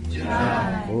Vrinda ki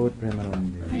jai. Gaur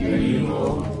Premanande.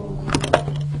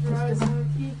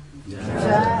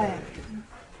 Jai.